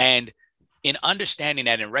 And in understanding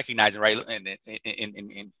that and recognizing, right,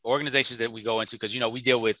 in organizations that we go into, because, we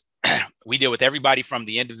deal with everybody from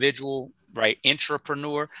the individual, right,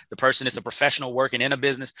 intrapreneur, the person that's a professional working in a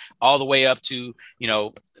business, all the way up to,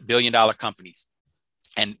 billion-dollar companies.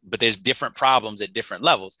 But there's different problems at different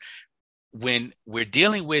levels. When we're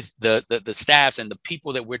dealing with the staffs and the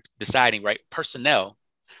people that we're deciding, right, personnel,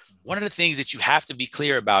 one of the things that you have to be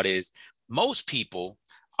clear about is most people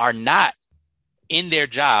are not in their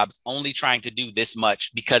jobs only trying to do this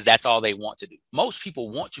much because that's all they want to do. Most people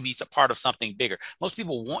want to be a part of something bigger. Most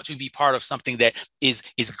people want to be part of something that is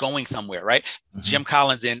going somewhere, right? Jim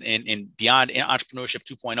Collins in Beyond Entrepreneurship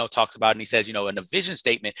 2.0 talks about, and he says, in the vision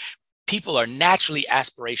statement, people are naturally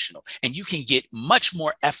aspirational and you can get much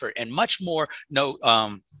more effort and much more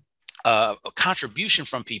contribution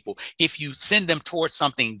from people if you send them towards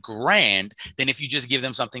something grand than if you just give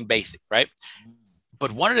them something basic, right?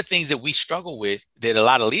 But one of the things that we struggle with, that a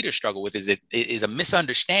lot of leaders struggle with, is it is a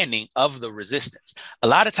misunderstanding of the resistance. A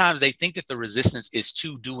lot of times they think that the resistance is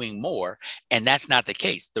to doing more, and that's not the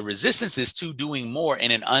case. The resistance is to doing more in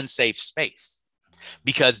an unsafe space,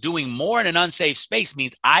 because doing more in an unsafe space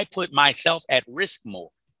means I put myself at risk more.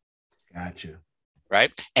 Gotcha. Right.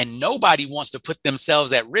 And nobody wants to put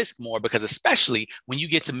themselves at risk more, because especially when you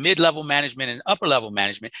get to mid-level management and upper level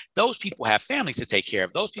management, those people have families to take care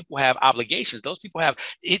of. Those people have obligations. Those people have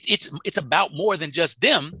it's about more than just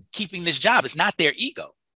them keeping this job. It's not their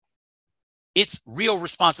ego. It's real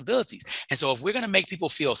responsibilities. And so if we're going to make people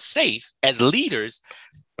feel safe as leaders,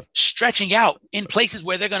 stretching out in places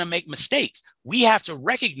where they're going to make mistakes, we have to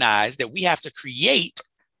recognize that we have to create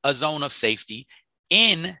a zone of safety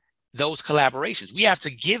in those collaborations. We have to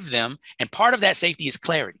give them, and part of that safety is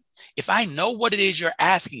clarity. If I know what it is you're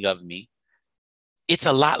asking of me, it's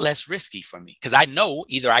a lot less risky for me, because I know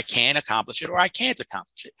either I can accomplish it or I can't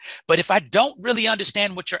accomplish it. But if I don't really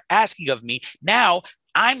understand what you're asking of me, now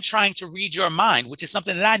I'm trying to read your mind, which is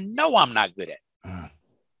something that I know I'm not good at.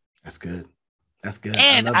 That's good. That's good.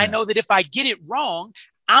 And I know that if I get it wrong,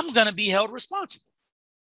 I'm going to be held responsible.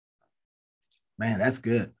 Man, that's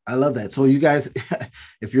good. I love that. So you guys,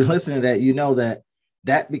 if you're listening to that, you know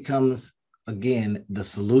that becomes, again, the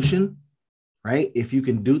solution, right? If you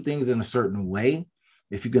can do things in a certain way,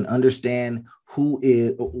 if you can understand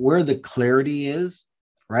where the clarity is,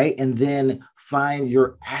 right? And then find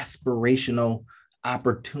your aspirational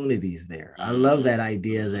opportunities there. I love that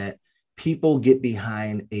idea that people get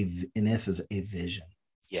behind in essence, a vision.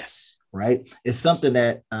 Yes. Right. It's something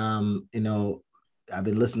that, I've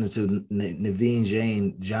been listening to Naveen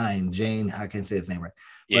Jain, I can't say his name right.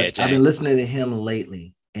 Yeah, but I've been listening to him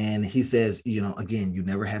lately. And he says, again, you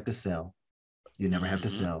never have to sell. You never have to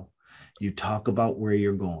sell. You talk about where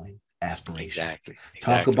you're going, aspiration. Exactly.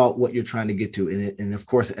 Talk about what you're trying to get to. And of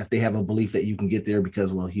course, if they have a belief that you can get there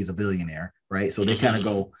because, well, he's a billionaire, right? So they kind of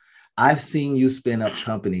go, I've seen you spin up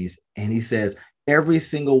companies. And he says, every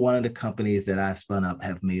single one of the companies that I spun up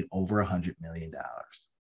have made over $100 million.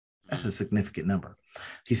 That's a significant number.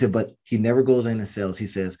 He said, but he never goes in and sells. He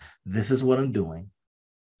says, this is what I'm doing.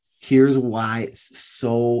 Here's why it's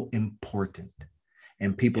so important.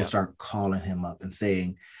 And people start calling him up and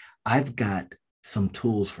saying, I've got some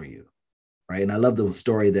tools for you. Right. And I love the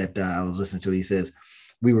story that I was listening to. He says,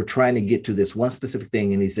 we were trying to get to this one specific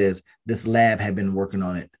thing. And he says, this lab had been working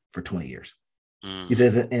on it for 20 years. He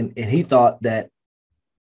says, and he thought that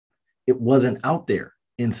it wasn't out there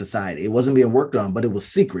in society. It wasn't being worked on, but it was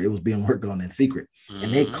secret. It was being worked on in secret.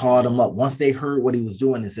 And they called him up once they heard what he was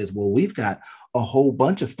doing and says, well, we've got a whole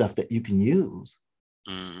bunch of stuff that you can use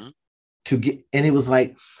to get. And it was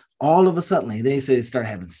like, all of a sudden, they said they started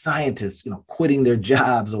having scientists, quitting their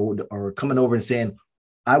jobs or coming over and saying,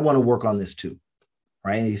 I want to work on this too.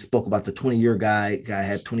 Right. And he spoke about the 20-year guy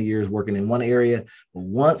had 20 years working in one area. But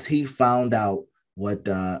once he found out what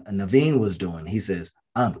Naveen was doing, he says,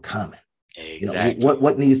 I'm coming. Exactly.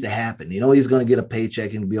 What needs to happen? He's going to get a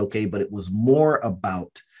paycheck and be okay. But it was more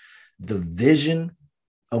about the vision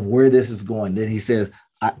of where this is going. Then he says,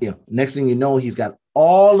 next thing you know, he's got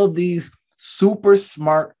all of these super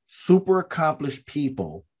smart, super accomplished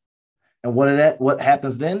people. And what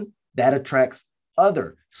happens then? That attracts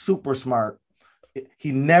other super smart.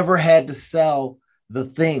 He never had to sell the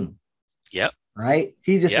thing. Yep. Right.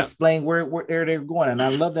 He just explained where they're going. And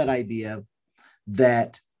I love that idea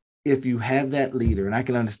that if you have that leader, and I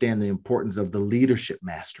can understand the importance of the leadership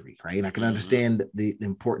mastery, right? And I can understand the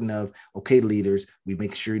importance of, okay, leaders, we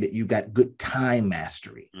make sure that you got good time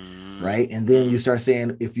mastery, right? And then you start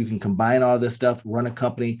saying, if you can combine all this stuff, run a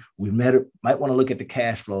company, we might want to look at the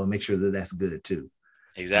cash flow and make sure that that's good too.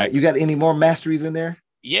 Exactly. Right? You got any more masteries in there?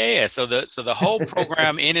 Yeah. So the whole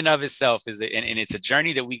program in and of itself and it's a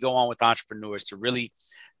journey that we go on with entrepreneurs to really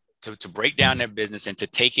to break down their business and to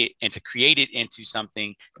take it and to create it into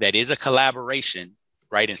something that is a collaboration,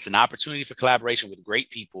 right? And it's an opportunity for collaboration with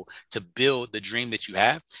great people to build the dream that you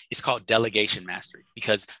have. It's called delegation mastery,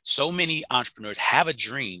 because so many entrepreneurs have a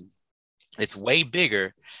dream that's way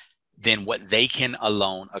bigger than what they can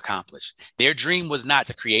alone accomplish. Their dream was not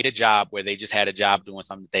to create a job where they just had a job doing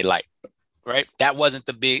something that they like, right? That wasn't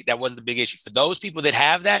the big issue. For those people that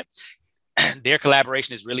have that, their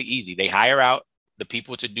collaboration is really easy. They hire out the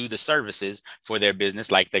people to do the services for their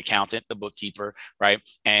business, like the accountant, the bookkeeper, right?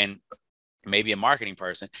 And maybe a marketing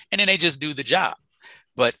person, and then they just do the job.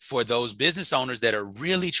 But for those business owners that are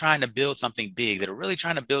really trying to build something big, that are really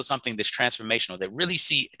trying to build something that's transformational,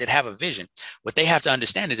 that have a vision, what they have to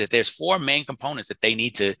understand is that there's 4 main components that they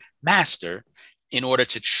need to master in order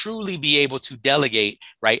to truly be able to delegate,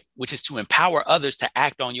 right, which is to empower others to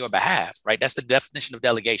act on your behalf, right? That's the definition of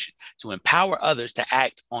delegation, to empower others to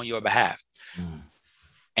act on your behalf. Mm.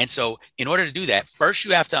 And so in order to do that, first,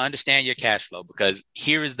 you have to understand your cash flow, because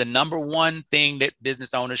here is the number one thing that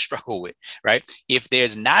business owners struggle with, right? If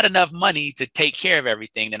there's not enough money to take care of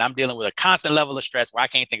everything, then I'm dealing with a constant level of stress where I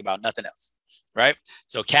can't think about nothing else, right?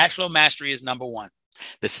 So cash flow mastery is number one.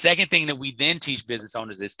 The second thing that we then teach business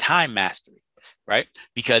owners is time mastery, right?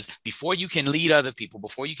 Because before you can lead other people,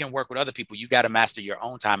 before you can work with other people, you got to master your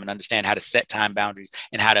own time and understand how to set time boundaries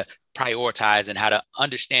and how to prioritize and how to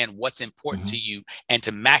understand what's important to you and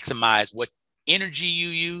to maximize what energy you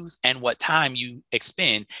use and what time you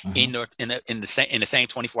expend in the same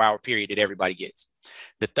 24-hour period that everybody gets.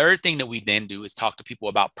 The third thing that we then do is talk to people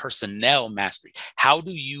about personnel mastery. How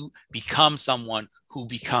do you become someone who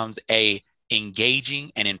becomes a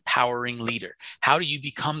engaging and empowering leader? How do you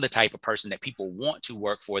become the type of person that people want to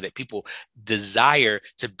work for, that people desire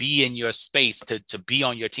to be in your space, to be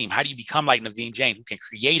on your team? How do you become like Naveen Jain, who can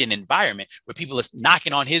create an environment where people are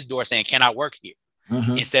knocking on his door saying, can I work here?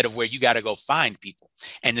 Instead of where you got to go find people.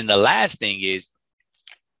 And then the last thing is,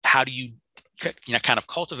 how do you kind of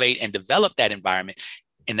cultivate and develop that environment?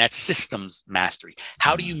 And that's systems mastery.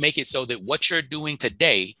 How do you make it so that what you're doing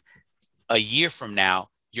today, a year from now,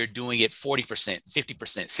 you're doing it 40%, 50%,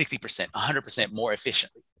 60%, 100% more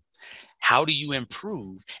efficiently? How do you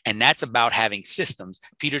improve? And that's about having systems.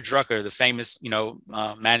 Peter Drucker, the famous,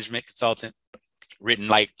 management consultant, written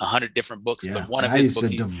like 100 different books, but one of his books, I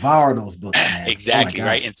used to devour those books, man. Exactly,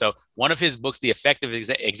 right? And so one of his books, The Effective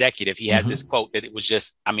Executive, he has this quote that it was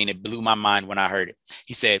just, it blew my mind when I heard it.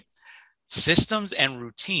 He said, systems and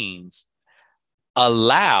routines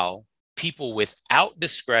allow people without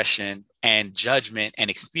discretion and judgment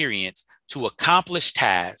and experience to accomplish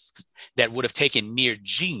tasks that would have taken near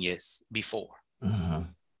genius before.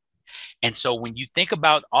 And so when you think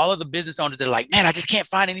about all of the business owners that are like, man, I just can't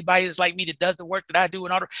find anybody that's like me that does the work that I do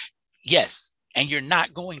in order. Yes. And you're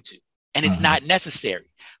not going to, and it's not necessary.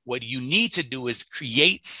 What you need to do is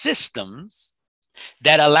create systems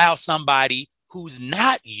that allow somebody who's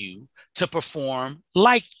not you to perform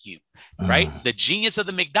like you, right? The genius of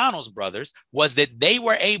the McDonald's brothers was that they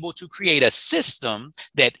were able to create a system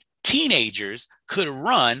that teenagers could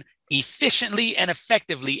run efficiently and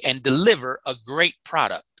effectively and deliver a great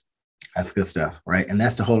product. That's good stuff, right? And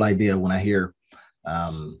that's the whole idea when I hear,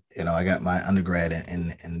 I got my undergrad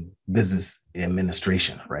in business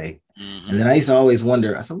administration, right? And then I used to always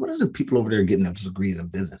wonder, I said, what are the people over there getting their degrees in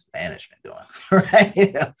business management doing,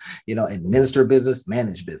 right? Administer business,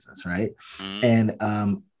 manage business, right? And,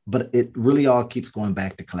 but it really all keeps going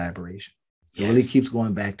back to collaboration. It really keeps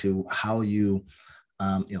going back to how you,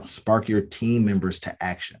 spark your team members to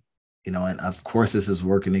action. And of course, this is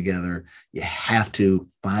working together. You have to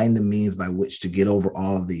find the means by which to get over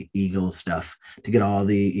all the ego stuff, to get all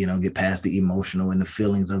the, get past the emotional and the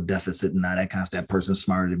feelings of deficit and all that kind of stuff. That person's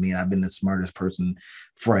smarter than me, and I've been the smartest person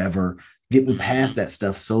forever. Getting past that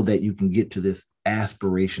stuff so that you can get to this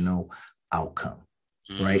aspirational outcome,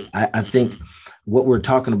 right? I think what we're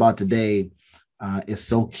talking about today is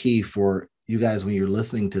so key for you guys when you're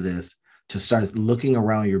listening to this, to start looking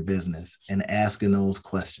around your business and asking those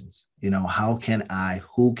questions. Who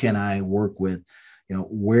can I work with?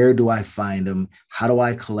 Where do I find them? How do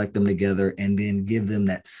I collect them together and then give them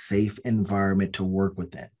that safe environment to work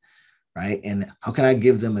within, right? And how can I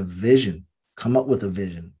give them a vision, come up with a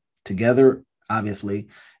vision together, obviously,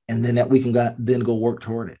 and then that we can then go work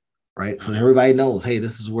toward it, right? So everybody knows, hey,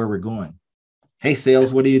 this is where we're going. Hey,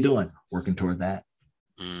 sales, what are you doing? Working toward that.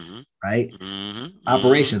 Right?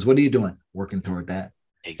 Operations, what are you doing? Working toward that.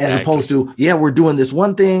 Exactly. As opposed to, we're doing this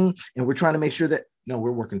one thing and we're trying to make sure that, no,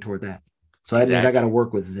 we're working toward that. So that means I got to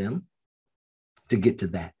work with them to get to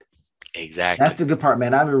that. Exactly. That's the good part,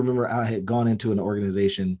 man. I remember I had gone into an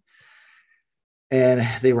organization and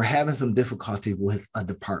they were having some difficulty with a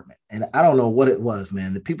department. And I don't know what it was,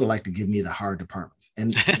 man. The people like to give me the hard departments.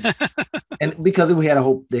 And and because they had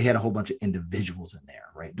a whole bunch of individuals in there,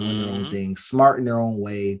 right? Doing their own thing, smart in their own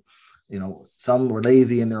way. Some were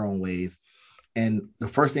lazy in their own ways. And the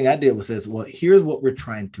first thing I did was says, well, here's what we're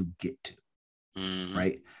trying to get to,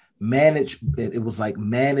 right? It was like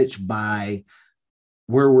managed by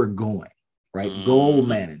where we're going, right? Goal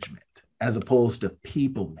management as opposed to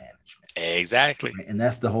people management. Exactly. Right? And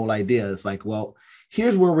that's the whole idea. It's like, well,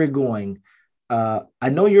 here's where we're going. I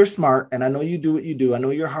know you're smart and I know you do what you do. I know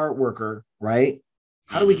you're a hard worker, right?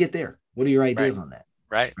 How do we get there? What are your ideas on that?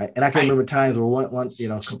 Right. And I can remember times where one a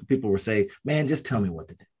couple people were saying, man, just tell me what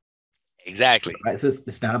to do. Exactly. Right. So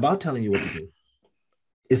it's not about telling you what to do.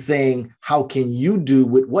 It's saying, how can you do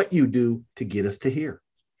with what you do to get us to here?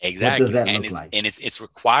 Exactly. What does that look like? And it's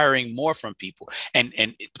requiring more from people. And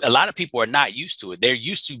a lot of people are not used to it. They're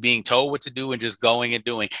used to being told what to do and just going and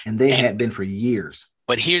doing. And they had been for years.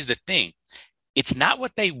 But here's the thing. It's not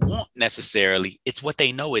what they want necessarily. It's what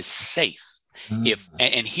they know is safe.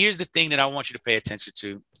 And here's the thing that I want you to pay attention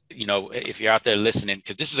to, you know, if you're out there listening,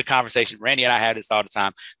 because this is a conversation, Randy and I have this all the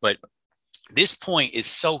time, but this point is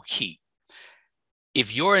so key.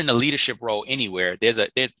 If you're in a leadership role anywhere, there's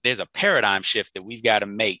a paradigm shift that we've got to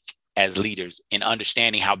make as leaders in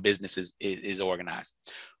understanding how business is organized.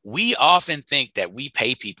 We often think that we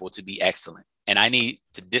pay people to be excellent. And I need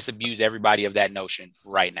to disabuse everybody of that notion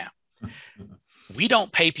right now. We don't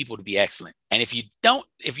pay people to be excellent. And if you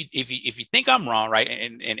think I'm wrong, right?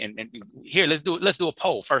 And here, let's do a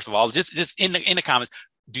poll. First of all, just in the comments,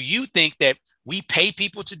 do you think that we pay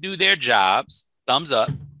people to do their jobs? Thumbs up.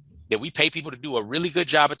 That we pay people to do a really good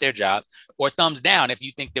job at their job, or thumbs down if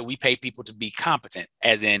you think that we pay people to be competent,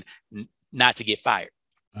 as in not to get fired.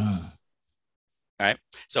 All right.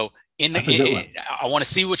 So I want to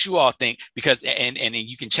see what you all think, because and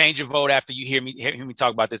you can change your vote after you hear me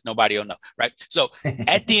talk about this. Nobody will know. Right. So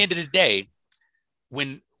at the end of the day,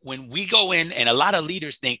 when we go in, and a lot of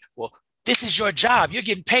leaders think, well, this is your job. You're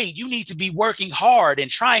getting paid. You need to be working hard and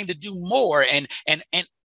trying to do more. And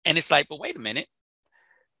it's like, but wait a minute.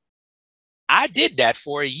 I did that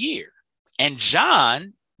for a year, and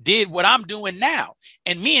John did what I'm doing now,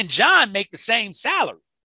 and me and John make the same salary.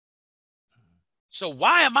 So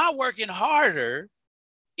why am I working harder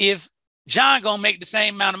if John gonna make the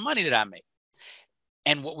same amount of money that I make?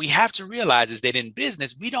 And what we have to realize is that in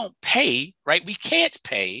business, we don't pay, right? We can't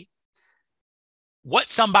pay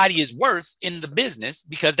what somebody is worth in the business,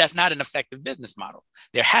 because that's not an effective business model.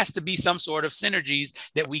 There has to be some sort of synergies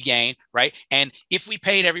that we gain, right? And if we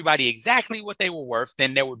paid everybody exactly what they were worth,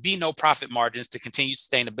 then there would be no profit margins to continue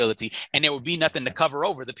sustainability, and there would be nothing to cover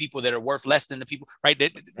over the people that are worth less than the people, right?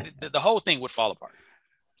 The whole thing would fall apart,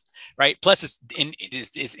 right? Plus,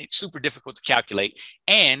 it's super difficult to calculate.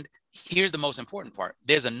 And here's the most important part.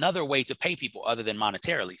 There's another way to pay people other than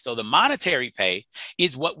monetarily. So the monetary pay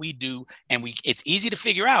is what we do. And it's easy to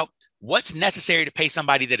figure out what's necessary to pay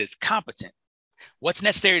somebody that is competent. What's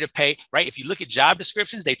necessary to pay, right? If you look at job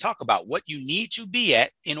descriptions, they talk about what you need to be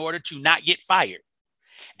at in order to not get fired.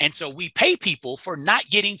 And so we pay people for not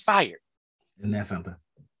getting fired. Isn't that something?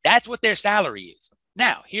 That's what their salary is.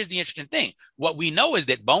 Now, here's the interesting thing. What we know is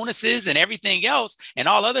that bonuses and everything else and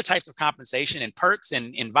all other types of compensation and perks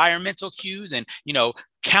and environmental cues and, you know,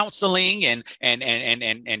 counseling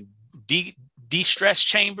and de-stress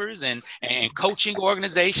chambers and coaching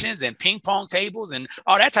organizations and ping pong tables and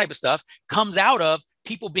all that type of stuff comes out of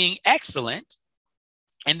people being excellent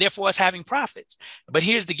and therefore us having profits. But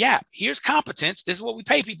here's the gap. Here's competence. This is what we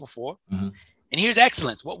pay people for. Mm-hmm. And here's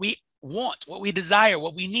excellence, what we want, what we desire,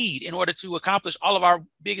 what we need in order to accomplish all of our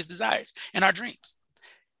biggest desires and our dreams.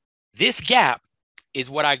 This gap is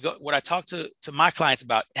what I talk to my clients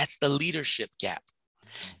about. That's the leadership gap.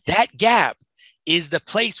 That gap is the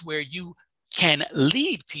place where you can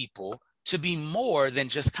lead people to be more than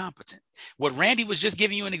just competent. What Randy was just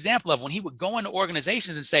giving you an example of, when he would go into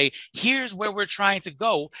organizations and say, here's where we're trying to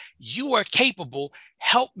go. You are capable.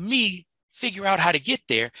 Help me figure out how to get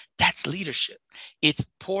there. That's leadership. It's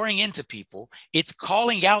pouring into people. It's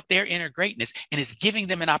calling out their inner greatness, and it's giving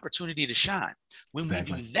them an opportunity to shine. When we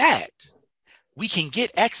do that, we can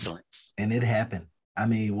get excellence. And it happened. I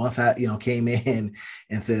mean, once I, came in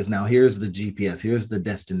and says, now here's the GPS, here's the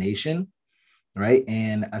destination, right?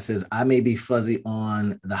 And I says, I may be fuzzy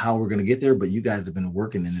on the how we're going to get there, but you guys have been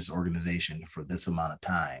working in this organization for this amount of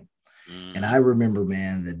time. And I remember,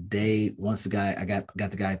 man, the day once I got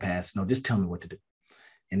the guy passed, no, just tell me what to do.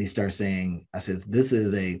 And he starts saying, I said, this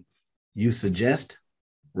is you suggest,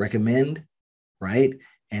 recommend, right?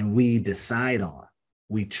 And we decide on,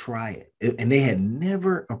 we try it. And they had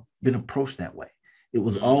never been approached that way. It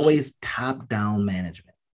was always top-down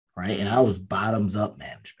management, right? And I was bottoms-up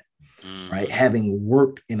management, right? Having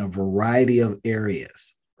worked in a variety of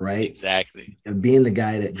areas, right? Exactly. Being the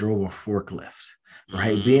guy that drove a forklift,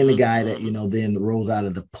 right? Being the guy that, then rolls out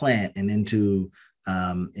of the plant and into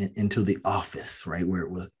the office, right? Where it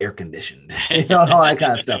was air conditioned, all that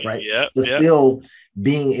kind of stuff, right? But still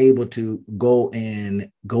being able to go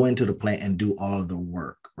into the plant and do all of the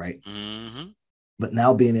work, right? But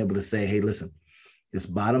now being able to say, hey, listen, this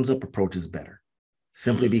bottoms up approach is better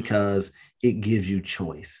simply because it gives you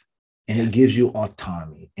choice and it gives you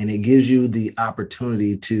autonomy and it gives you the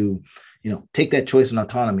opportunity to, take that choice and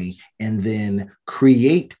autonomy and then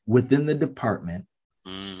create within the department,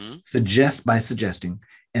 suggesting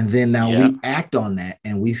And then now we act on that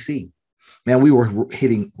and we see, man, we were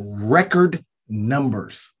hitting record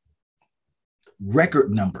numbers,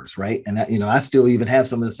 right? And I still even have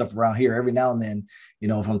some of the stuff around here every now and then.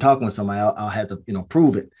 If I'm talking with somebody, I'll have to,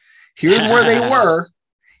 prove it. Here's where they were.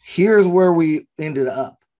 Here's where we ended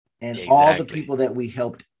up, and all the people that we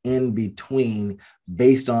helped in between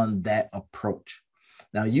based on that approach.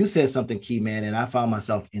 Now, you said something key, man, and I found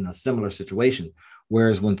myself in a similar situation.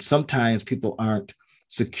 Whereas when sometimes people aren't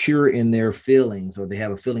secure in their feelings, or they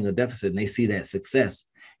have a feeling of deficit, and they see that success,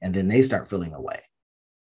 and then they start feeling away.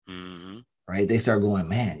 Mm-hmm. Right? They start going,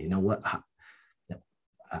 man, you know what?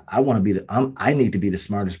 I want to be I need to be the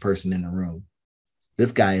smartest person in the room.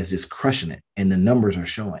 This guy is just crushing it, and the numbers are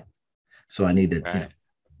showing. So I need to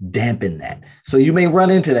dampen that. So you may run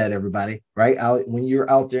into that, everybody, right? When you're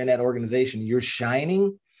out there in that organization, you're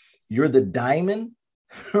shining, you're the diamond,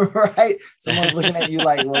 right? Someone's looking at you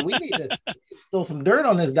like, well, we need to throw some dirt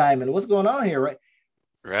on this diamond. What's going on here, right?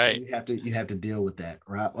 Right. You have to deal with that,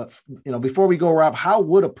 Rob. Before we go, Rob, how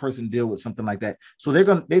would a person deal with something like that? So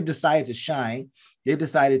they've decided to shine. They've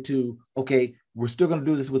decided to, okay, we're still going to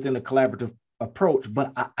do this within a collaborative approach,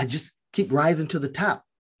 but I just keep rising to the top.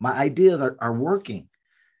 My ideas are working.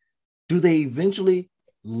 Do they eventually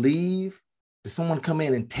leave? Does someone come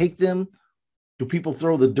in and take them? Do people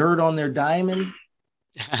throw the dirt on their diamond?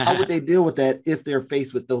 How would they deal with that if they're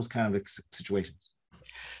faced with those kind of situations?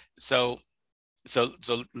 So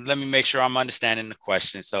let me make sure I'm understanding the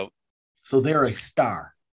question. So they're a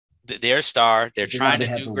star. They're a star. They're trying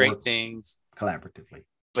to do great things collaboratively,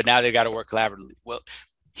 but now they got to work collaboratively. Well,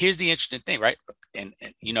 here's the interesting thing, right? And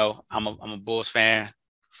I'm a Bulls fan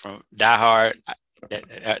from diehard.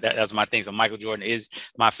 That was my thing. So Michael Jordan is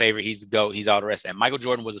my favorite. He's the GOAT. He's all the rest of that. Michael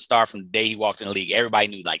Jordan was a star from the day he walked in the league. Everybody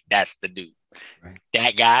knew, like, that's the dude. Right.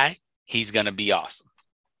 That guy, he's going to be awesome.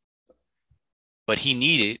 But he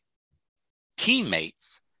needed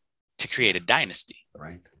teammates to create a dynasty.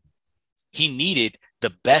 Right. He needed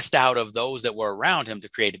the best out of those that were around him to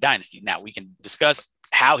create a dynasty. Now, we can discuss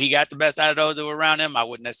how he got the best out of those that were around him. I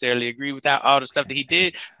wouldn't necessarily agree with all the stuff that he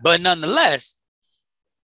did. But nonetheless,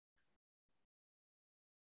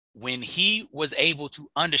 when he was able to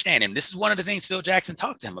understand him, this is one of the things Phil Jackson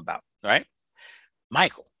talked to him about, right?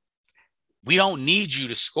 Michael, we don't need you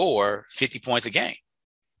to score 50 points a game.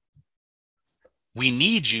 We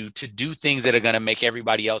need you to do things that are going to make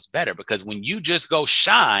everybody else better, because when you just go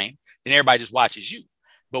shine, then everybody just watches you.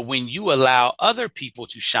 But when you allow other people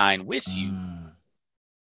to shine with you,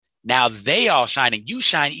 now they all shine and you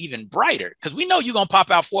shine even brighter, because we know you're going to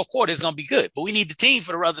pop out fourth quarter. It's going to be good, but we need the team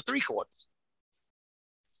for the other three quarters.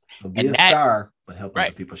 So be a star, but help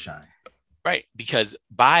other people shine. Right. Because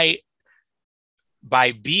by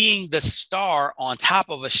being the star on top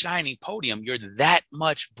of a shining podium, you're that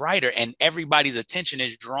much brighter and everybody's attention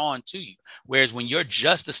is drawn to you. Whereas when you're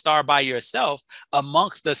just a star by yourself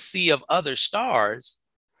amongst the sea of other stars,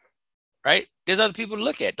 right, there's other people to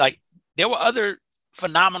look at. Like, there were other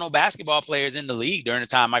phenomenal basketball players in the league during the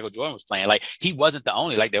time Michael Jordan was playing. Like, he wasn't the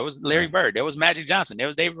only. Like, there was Larry Bird, there was Magic Johnson, there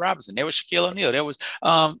was David Robinson, there was Shaquille O'Neal, there was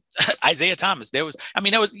Isaiah Thomas, there was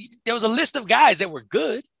a list of guys that were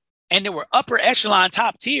good. And they were upper echelon,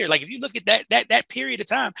 top tier. Like, if you look at that period of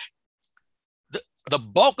time, the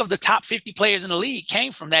bulk of the top 50 players in the league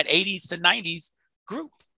came from that 80s to 90s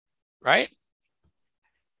group, right?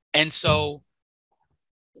 And so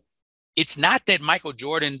it's not that Michael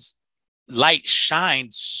Jordan's light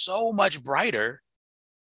shined so much brighter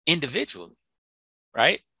individually,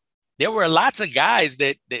 right? There were lots of guys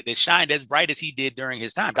that shined as bright as he did during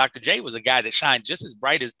his time. Dr. J was a guy that shined just as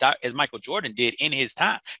bright as Michael Jordan did in his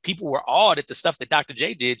time. People were awed at the stuff that Dr.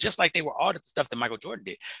 J did, just like they were awed at the stuff that Michael Jordan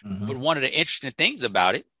did. Mm-hmm. But one of the interesting things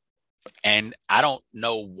about it, and I don't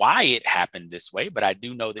know why it happened this way, but I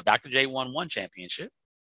do know that Dr. J won 1 championship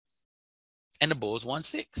and the Bulls won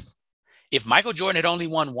 6. If Michael Jordan had only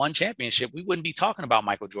won 1 championship, we wouldn't be talking about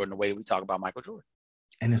Michael Jordan the way that we talk about Michael Jordan.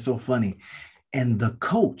 And it's so funny. And the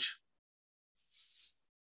coach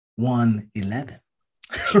won 11.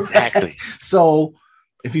 Exactly. So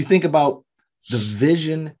if you think about the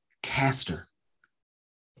vision caster,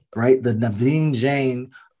 right? The Naveen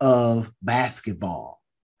Jain of basketball,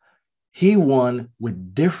 he won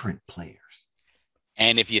with different players.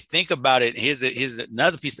 And if you think about it, here's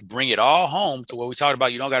another piece to bring it all home to what we talked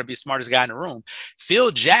about. You don't got to be the smartest guy in the room.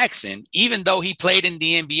 Phil Jackson, even though he played in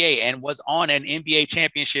the NBA and was on an NBA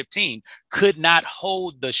championship team, could not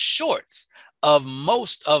hold the shorts of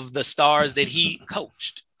most of the stars that he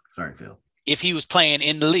coached. Sorry, Phil. If he was playing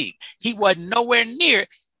in the league, he wasn't nowhere near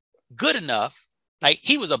good enough Like,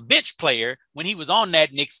 he was a bench player when he was on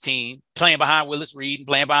that Knicks team, playing behind Willis Reed and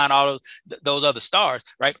playing behind all those other stars,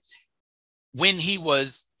 right? When he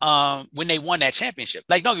was when they won that championship.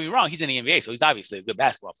 Like, don't get me wrong, he's in the NBA, so he's obviously a good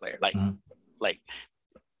basketball player. Like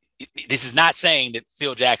this is not saying that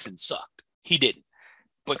Phil Jackson sucked. He didn't.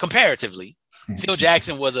 But comparatively, Phil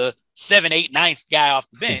Jackson was a 7, 8, 9th guy off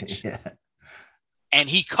the bench. Yeah. And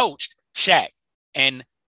he coached Shaq and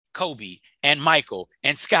Kobe and Michael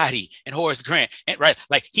and Scottie and Horace Grant. And right,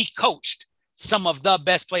 like, he coached some of the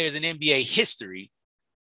best players in NBA history.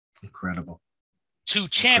 Incredible. To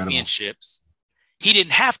championships. He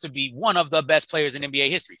didn't have to be one of the best players in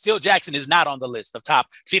NBA history. Phil Jackson is not on the list of top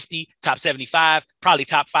 50, top 75, probably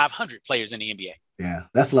top 500 players in the NBA. Yeah,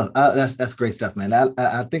 that's love. That's great stuff, man.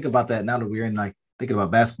 I think about that now that we're in, like, thinking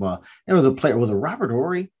about basketball. There was a player, was it Robert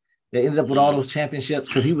Horry, that ended up with all those championships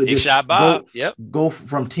because he would just go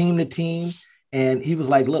from team to team. And he was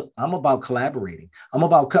like, look, I'm about collaborating. I'm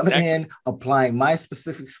about coming in, applying my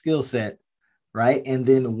specific skill set, right? And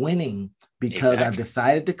then winning because I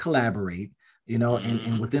decided to collaborate, you know,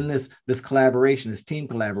 and within this collaboration, this team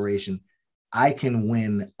collaboration, I can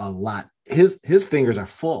win a lot. His fingers are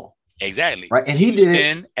full. Exactly. Right. And he did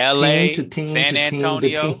it LA, team to team, San Antonio.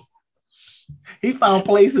 to team. He found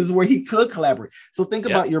places where he could collaborate. So think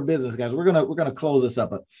about your business, guys. We're gonna close this up.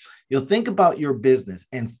 But you'll think about your business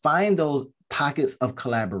and find those pockets of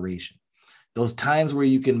collaboration, those times where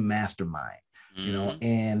you can mastermind, you know,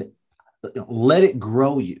 and let it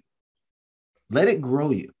grow you. Let it grow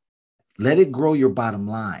you. Let it grow your bottom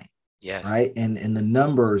line. Yes. Right. And the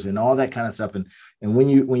numbers and all that kind of stuff. And when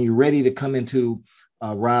you're ready to come into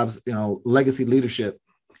Rob's, you know, legacy leadership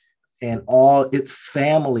and all its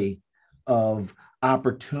family of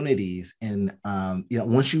opportunities, and you know,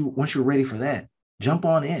 once you're ready for that, jump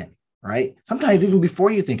on in. Right. Sometimes even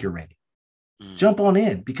before you think you're ready, jump on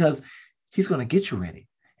in, because he's going to get you ready.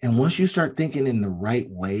 And once you start thinking in the right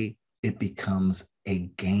way, it becomes a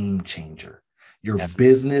game changer. Your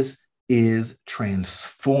business is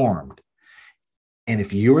transformed. And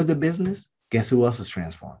if you're the business, guess who else is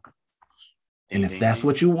transformed? And if that's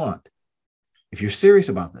what you want, if you're serious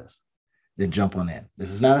about this, then jump on in. This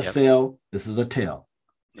is not a sale. This is a tell.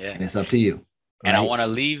 Yeah. And it's up to you. And I want to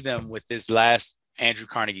leave them with this last Andrew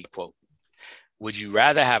Carnegie quote. Would you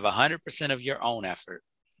rather have 100% of your own effort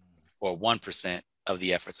or 1% of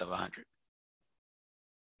the efforts of 100?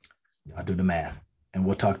 I'll do the math, and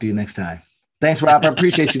we'll talk to you next time. Thanks, Rob. I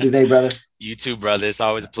appreciate you today, brother. You too, brother. It's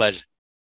always a pleasure.